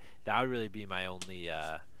pick, but that would really be my only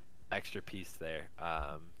extra piece there.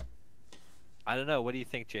 I don't know. What do you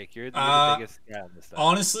think, Jake? You're the biggest guy on this stuff.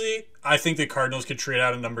 Honestly, I think the Cardinals could trade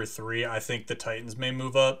out of number 3. I think the Titans may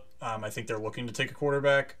move up. I think they're looking to take a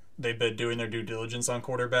quarterback. They've been doing their due diligence on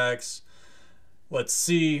quarterbacks. Let's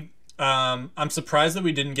see. I'm surprised that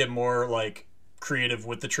we didn't get more like creative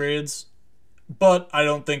with the trades, but I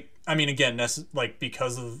don't think. I mean, again,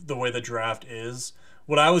 because of the way the draft is.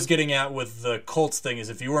 What I was getting at with the Colts thing is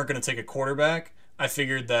if you weren't going to take a quarterback, I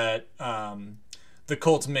figured that the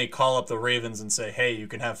Colts may call up the Ravens and say, "Hey, you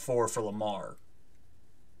can have 4 for Lamar."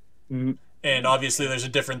 Mm-hmm. And obviously, there's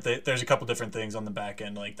a couple different things on the back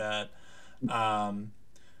end like that.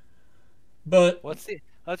 But let's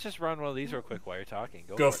just run one of these real quick while you're talking.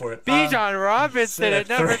 Go for it. Bijan Robinson at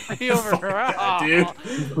number 3 overall. Dude.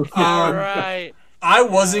 All right. I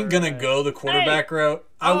wasn't going to go the quarterback route.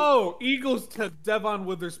 Eagles to Devon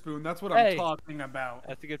Witherspoon. That's what I'm talking about.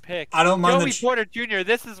 That's a good pick. I don't mind Joey Porter Jr.,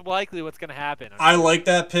 this is likely what's going to happen. I like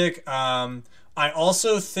that pick. I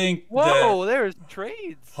also think there's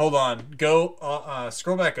trades. Hold on. Go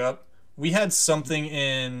scroll back up. We had something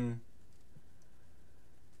in...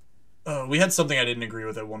 we had something I didn't agree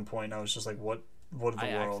with at one point. I was just like, what in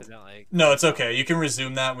the world? No, it's okay. You can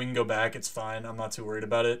resume that. We can go back. It's fine. I'm not too worried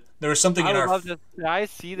about it. There was something in our... Did I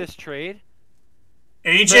see this trade?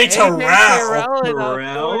 AJ Terrell!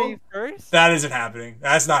 That isn't happening.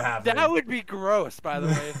 That's not happening. That would be gross, by the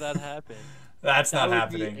way, if that happened. That's not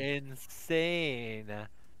happening. Be insane.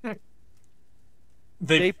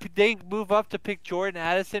 They move up to pick Jordan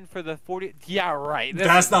Addison for the 40. Yeah, right.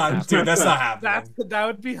 That's not happening. That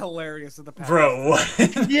would be hilarious in the past. Bro,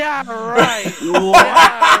 what? Yeah, right.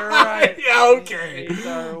 Yeah, right. Yeah, okay.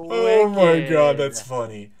 Oh my god, that's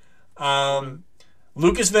funny.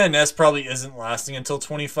 Lucas Van Ness probably isn't lasting until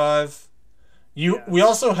 25. We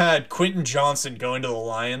also had Quentin Johnson going to the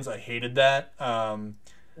Lions. I hated that.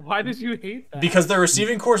 Why did you hate that? Because their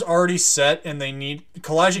receiving core is already set, and they need...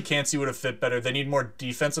 Kalijah Cansey would have fit better. They need more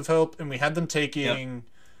defensive help, and we had them taking... Yep.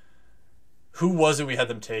 Who was it we had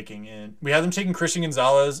them taking in? We had them taking Christian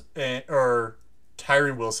Gonzalez or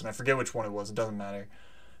Tyree Wilson. I forget which one it was. It doesn't matter.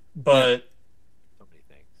 But... So many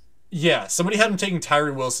things. Yeah, somebody had them taking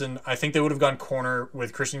Tyree Wilson. I think they would have gone corner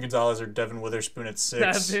with Christian Gonzalez or Devin Witherspoon at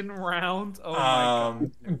 6. 7 rounds? Oh, my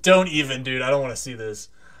God. Don't even, dude. I don't want to see this.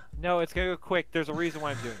 No, it's going to go quick. There's a reason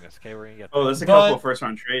why I'm doing this. Okay, we're going to get there. There's a couple of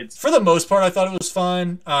first-round trades. For the most part, I thought it was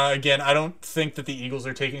fine. Again, I don't think that the Eagles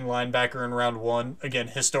are taking linebacker in round 1. Again,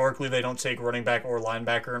 historically, they don't take running back or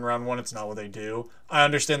linebacker in round 1. It's not what they do. I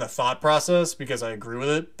understand the thought process because I agree with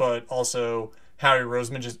it, but also Howie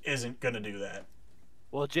Roseman just isn't going to do that.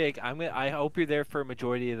 Well, Jake, I hope you're there for a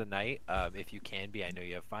majority of the night, if you can be. I know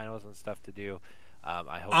you have finals and stuff to do.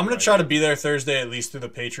 I'm going to try to be there Thursday, at least through the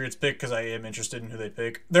Patriots pick, because I am interested in who they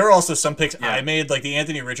pick. There are also some picks I made, like the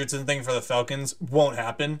Anthony Richardson thing for the Falcons won't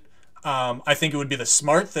happen. I think it would be the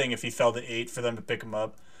smart thing if he fell to 8 for them to pick him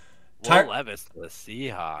up. Will Levis to the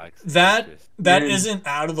Seahawks. That Man. isn't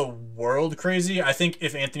out of the world crazy. I think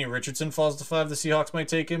if Anthony Richardson falls to 5, the Seahawks might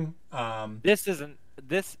take him. This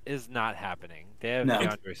is not happening. They have No.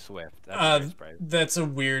 DeAndre Swift. That's That's a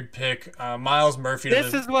weird pick. Miles Murphy.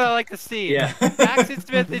 This is what I like to see. Yeah. Jackson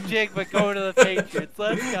Smith and Jigba going to the Patriots.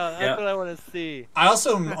 Let's go. That's what I want to see. I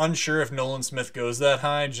also am unsure if Nolan Smith goes that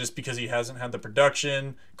high just because he hasn't had the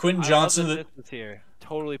production. Quentin Johnson. This is here.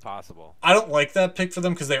 Totally possible. I don't like that pick for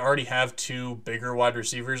them because they already have 2 bigger wide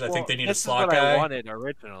receivers. I think they need a slot guy. This is what guy. I wanted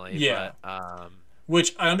originally. Yeah. But,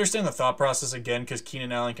 Which I understand the thought process again because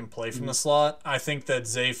Keenan Allen can play from the slot. I think that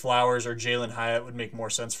Zay Flowers or Jalen Hyatt would make more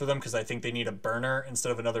sense for them because I think they need a burner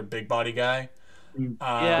instead of another big body guy.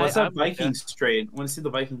 What's that Vikings trade? I want to see the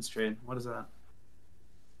Vikings trade. What is that?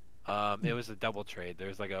 It was a double trade.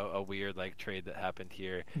 There's like a weird like trade that happened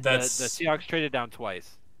here. That's the Seahawks traded down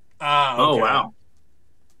twice. Okay. Oh wow.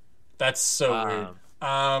 That's so weird.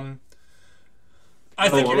 I Oh,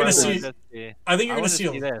 think you're gonna what see. I think you're gonna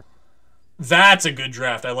see. this. That's a good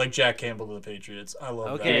draft. I like Jack Campbell to the Patriots. I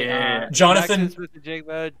love Okay, Yeah. Jonathan- Jackson Smith and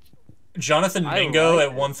Jigba. Jonathan I Mingo like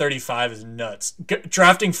at 135 is nuts.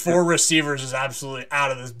 Drafting 4 receivers is absolutely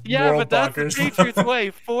out of this Yeah, world but that's bonkers. the Patriots way.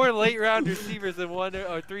 4 late round receivers and 1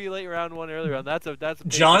 or 3 late round, 1 early round. That's a Patriots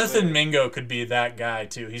Jonathan way. Mingo could be that guy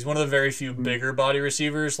too. He's one of the very few bigger body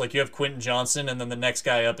receivers. Like you have Quentin Johnson, and then the next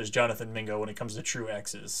guy up is Jonathan Mingo when it comes to true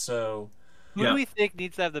X's. So Who do we think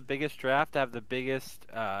needs to have the biggest draft to have the biggest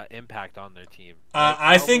impact on their team?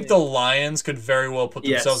 I think the Lions could very well put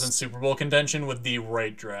themselves Yes. in Super Bowl contention with the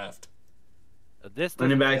right draft. This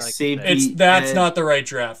Running doesn't back, feel like safety. That's not the right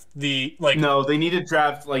draft. No, they need to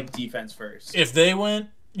draft like defense first. If they went,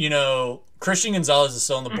 Christian Gonzalez is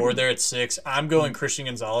still on the board there at 6. I'm going Christian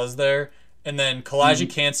Gonzalez there. And then Kalijah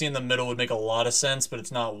Cansey in the middle would make a lot of sense, but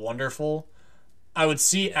it's not wonderful. I would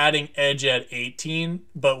see adding edge at 18,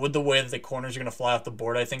 but with the way that the corners are going to fly off the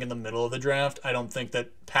board, I think in the middle of the draft, I don't think that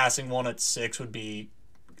passing one at 6 would be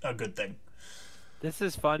a good thing. This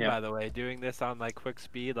is fun, Yeah. by the way. Doing this on like quick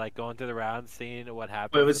speed, like going through the rounds, seeing what But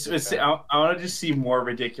happens. I want to just see more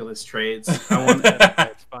ridiculous trades. I want.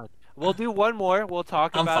 It's fun. We'll do one more. We'll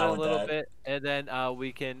talk I'm about fine it a with little that. bit, and then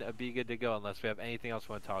we can be good to go unless we have anything else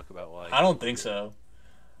we want to talk about. I don't think so.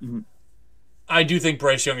 Mhm. I do think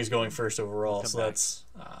Bryce Young is going first overall, Come so back.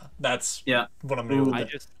 Yeah. that's what I'm going to do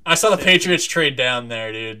with it. I I saw the Patriots trade down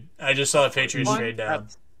there, dude. I just saw the Patriots trade down.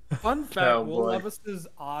 Fun fact: Oh, Will boy. Levis's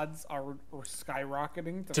odds are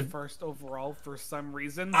skyrocketing to first overall for some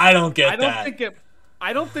reason. I don't get I don't that. think it.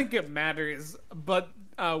 I don't think it matters, but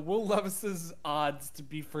Will Levis's odds to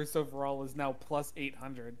be first overall is now plus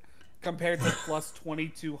 800, compared to plus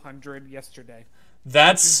 2200 yesterday.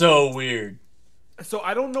 That's so weird. So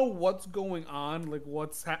I don't know what's going on, like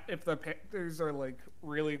if the Panthers are like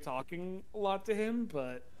really talking a lot to him,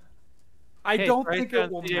 but I don't think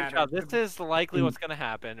it will matter. This is likely what's going to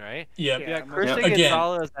happen, right? Yep. Yeah, Yeah, Christian Again,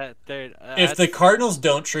 Gonzalez at third. If the Cardinals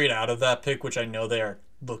don't trade out of that pick, which I know they are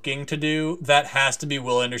looking to do, that has to be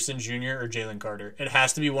Will Anderson Jr. or Jalen Carter. It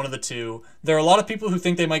has to be one of the two. There are a lot of people who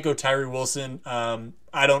think they might go Tyree Wilson.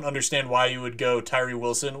 I don't understand why you would go Tyree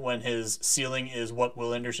Wilson when his ceiling is what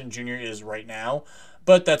Will Anderson Jr. is right now,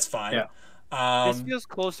 but that's fine. Yeah. This feels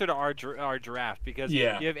closer to our draft because you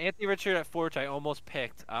have Anthony Richard at 4, which I almost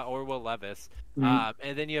picked, or Will Levis, and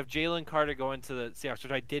then you have Jalen Carter going to the Seahawks,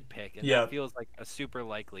 which I did pick, and that feels like a super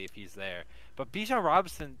likely if he's there. But Bijan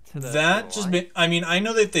Robinson to the I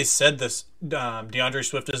know that they said this. DeAndre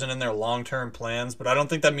Swift isn't in their long-term plans, but I don't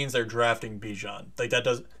think that means they're drafting Bijan. Like that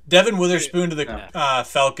does. Devin Witherspoon to the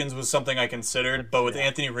Falcons was something I considered, but with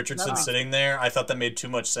Anthony Richardson sitting there, I thought that made too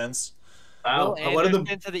much sense. Wow. Will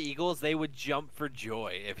Anderson to the Eagles, they would jump for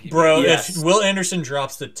joy if he. If Will Anderson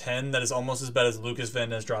drops to 10, that is almost as bad as Lucas Van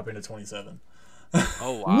Ness dropping to 27.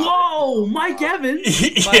 Oh wow! Whoa, Mike Evans.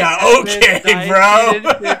 Okay, bro.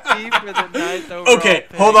 Okay,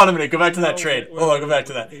 Pick. hold on a minute. Go back to that trade. Go back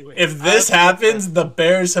to that. If this happens, the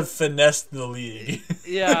Bears have finessed the league.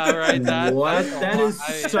 Yeah, right. That is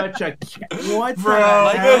such a what,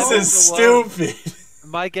 bro? This is stupid.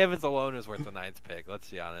 Mike Evans alone is worth the 9th pick. Let's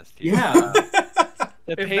be honest here. Yeah.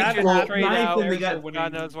 The If that Patriots happens, trade out. and they got-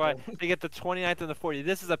 God knows why. They get the 29th and the 40th.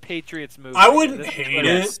 This is a Patriots move. I wouldn't This is hate what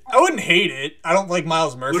it. I wouldn't hate it. I don't like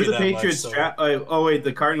Miles Murphy What do the that Patriots much. draft? Oh wait,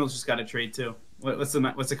 the Cardinals just got a trade too. What's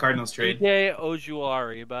the Cardinals trade? DJ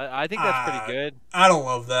Ojuari, but I think that's pretty good. I don't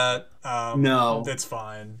love that. No. That's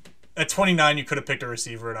fine. At 29, you could have picked a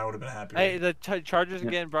receiver, and I would have been happy. Hey, the Chargers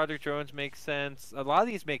again. Broderick Jones makes sense. A lot of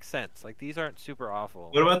these make sense. Like these aren't super awful.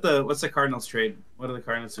 What about what's the Cardinals trade? What do the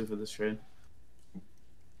Cardinals do for this trade?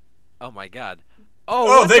 Oh my God. Oh,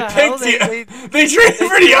 what they the hell? picked they traded for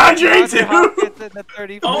DeAndre too. Hopkins in the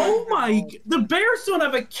 34th. Oh my! The Bears don't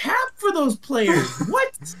have a cap for those players.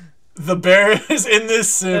 What? The Bears in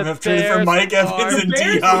this sim have traded for Bears Mike Evans are- The and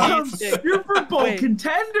Bears D-Hop. become Super Bowl Wait.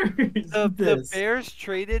 contenders. The this. Bears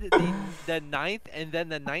traded the 9th and then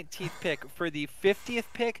the 19th pick for the 50th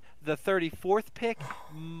pick, the 34th pick,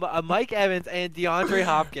 Mike Evans, and DeAndre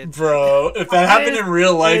Hopkins. Bro, if that happened in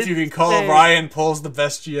real life, you could call insane. Ryan Poles the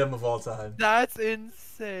best GM of all time. That's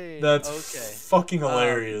insane. That's okay. fucking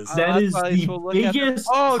hilarious. That That's is probably the we'll look at biggest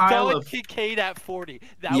Oh, pile Dalton of. Kincaid at 40.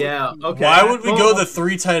 That Yeah. would be Okay. Why would we go Well, the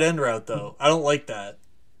 3 tight end route though? I don't like that.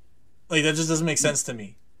 Like that just doesn't make sense to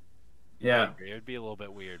me. Yeah. It would be a little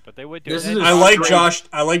bit weird, but they would do This it. is a I like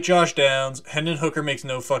straight- Josh Downs. Hendon Hooker makes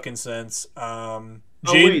no fucking sense.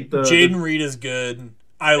 wait, Jaden Reed is good.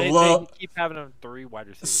 They keep having them 3 wide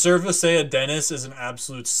receivers. Servicea Dennis is an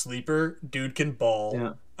absolute sleeper. Dude can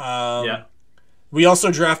ball. Yeah. Yeah. We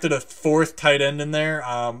also drafted a 4th tight end in there.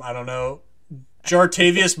 I don't know.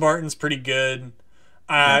 Jartavius Martin's pretty good.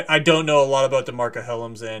 I don't know a lot about DeMarco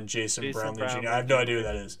Helms and Jason Brownlee Jr. I have no idea who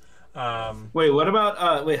that is. Wait, what about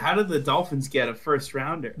how did the Dolphins get a first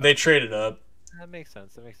rounder? They traded up. That makes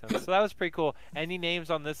sense. So that was pretty cool. Any names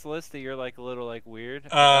on this list that you're like a little like weird?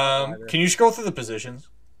 Can you scroll through the positions?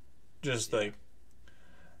 Just like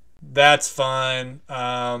that's fine.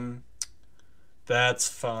 That's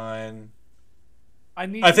fine.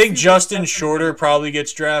 I think Justin Shorter probably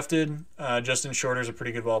gets drafted. Justin Shorter's a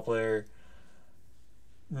pretty good ball player.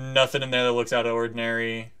 Nothing in there that looks out of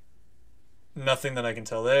ordinary. Nothing that I can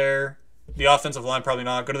tell there. The offensive line probably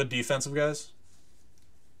not. Go to the defensive guys.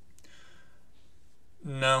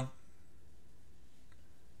 No.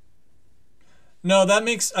 No, that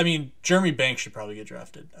makes... I mean, Jeremy Banks should probably get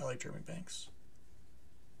drafted. I like Jeremy Banks.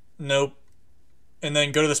 Nope. And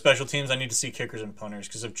then go to the special teams. I need to see kickers and punters.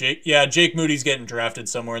 Because if Jake Moody's getting drafted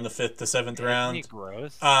somewhere in the 5th to 7th round. Isn't he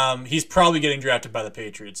gross? He's probably getting drafted by the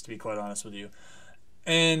Patriots, to be quite honest with you.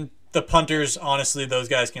 And the punters, honestly, those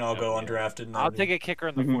guys can all go undrafted. And I'll take a kicker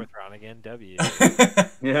in the 4th round again. W.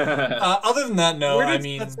 Yeah. Other than that, no. Where I did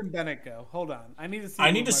mean, Stetson Bennett go? Hold on. I need to see. I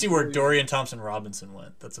need to see where boy- Dorian Thompson-Robinson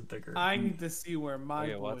went. That's a bigger. I need to see where my.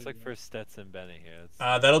 Okay, boy let's look went. for Stetson Bennett here.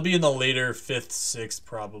 That'll be in the later 5th, 6th,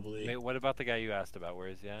 probably. Wait, what about the guy you asked about? Where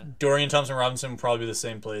is he at? Dorian Thompson-Robinson will probably be the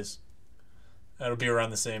same place. That'll be around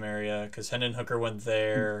the same area because Hendon Hooker went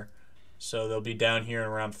there. So they'll be down here in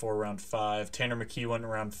round 4, round 5. Tanner McKee went in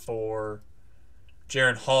round 4.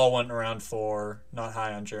 Jaron Hall went in round 4. Not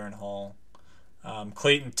high on Jaron Hall.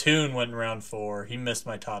 Clayton Tune went in round 4. He missed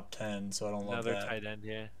my top 10, so I don't love Another that. tight end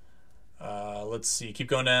here. Let's see. Keep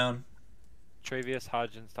going down. Travius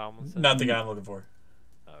Hodgins Tomlinson. Not the guy I'm looking for.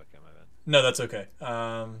 Oh, okay, my bad. No, that's okay.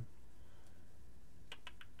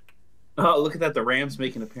 Oh, look at that! The Rams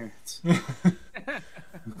make an appearance.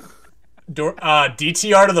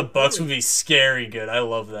 DTR to the Bucks would be scary good. I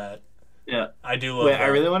love that. Yeah. I do love Wait, that. I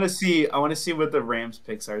really want to see. I want to see what the Rams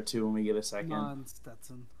picks are too when we get a second. Come on,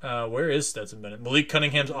 Stetson. Where is Stetson Bennett? Malik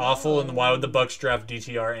Cunningham's awful, and why would the Bucks draft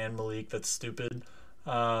DTR and Malik? That's stupid.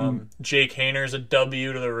 Jake Hayner's a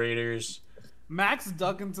W to the Raiders. Max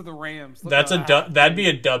Duggan to the Rams. Look That's at a that. that'd be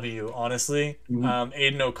a W, honestly.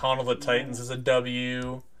 Aiden O'Connell, the Titans, is a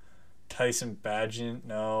W. Tyson Badgett,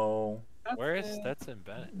 no. Where is Stetson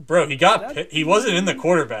Bennett? Bro, he wasn't in the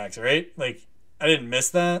quarterbacks, right? Like, I didn't miss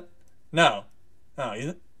that. No,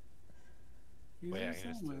 he's. He's Wait, in I guess,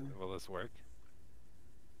 somewhere. will this work?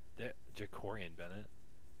 Jacorian Bennett.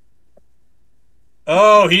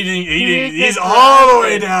 Oh, he's all the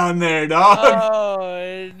way down there, dog.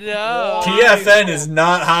 Oh no! PFN is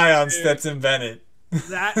not high on Stetson Bennett.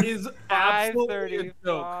 That is absolutely a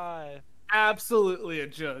joke. 535. Absolutely a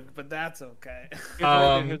joke, but that's okay.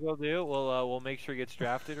 Here's what we'll do. We'll make sure he gets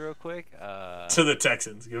drafted real quick. To the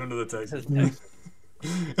Texans. Give him to the Texans.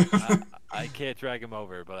 I can't drag him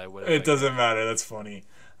over, but I would. It doesn't matter. That's funny.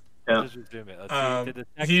 Yeah. Just resume it. Let's see. Did the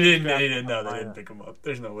Texans He didn't. draft He him didn't know. on They fire? didn't pick him up.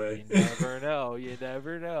 There's no way. You never know. You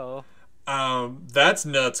never know. That's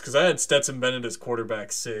nuts because I had Stetson Bennett as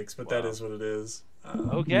quarterback 6, but that Wow. is what it is.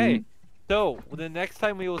 Okay. So the next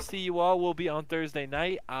time we will see you all will be on Thursday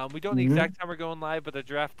night. We don't know the exact time we're going live, but the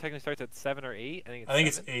draft technically starts at 7 or 8. I think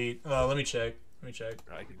it's 7. 8. Let me check. I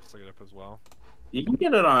can just look it up as well. You can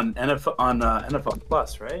get it on NFL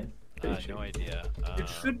Plus, right? No idea. It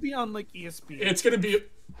should be on like ESPN. It's gonna be.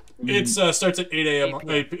 It starts at 8 a.m.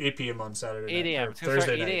 8 8 p.m. on Saturday. 8 night, a.m. or It's gonna start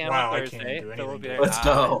Thursday 8 night. a.m. Wow, on I Thursday, can't do so we'll anything. be there. Let's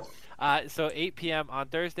go. So 8 p.m. on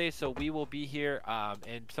Thursday, so we will be here,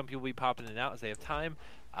 and some people will be popping in and out as they have time.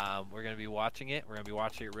 We're going to be watching it. We're going to be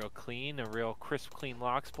watching it real clean and real crisp, clean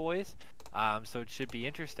locks, boys. So it should be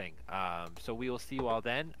interesting. So we will see you all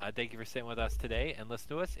then. Thank you for sitting with us today and listen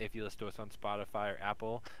to us. If you listen to us on Spotify or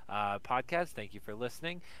Apple Podcasts, thank you for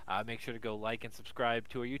listening. Make sure to go like and subscribe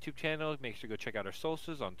to our YouTube channel. Make sure to go check out our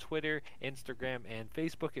socials on Twitter, Instagram, and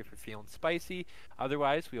Facebook if you're feeling spicy.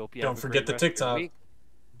 Otherwise, we hope you Don't have a forget great the rest of your TikTok. week.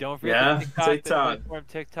 Don't forget the TikTok. TikTok. The platform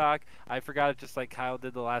TikTok. I forgot it just like Kyle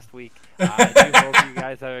did the last week. I do hope you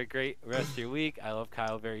guys have a great rest of your week. I love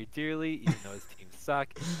Kyle very dearly, even though his teams suck,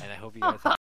 and I hope you guys have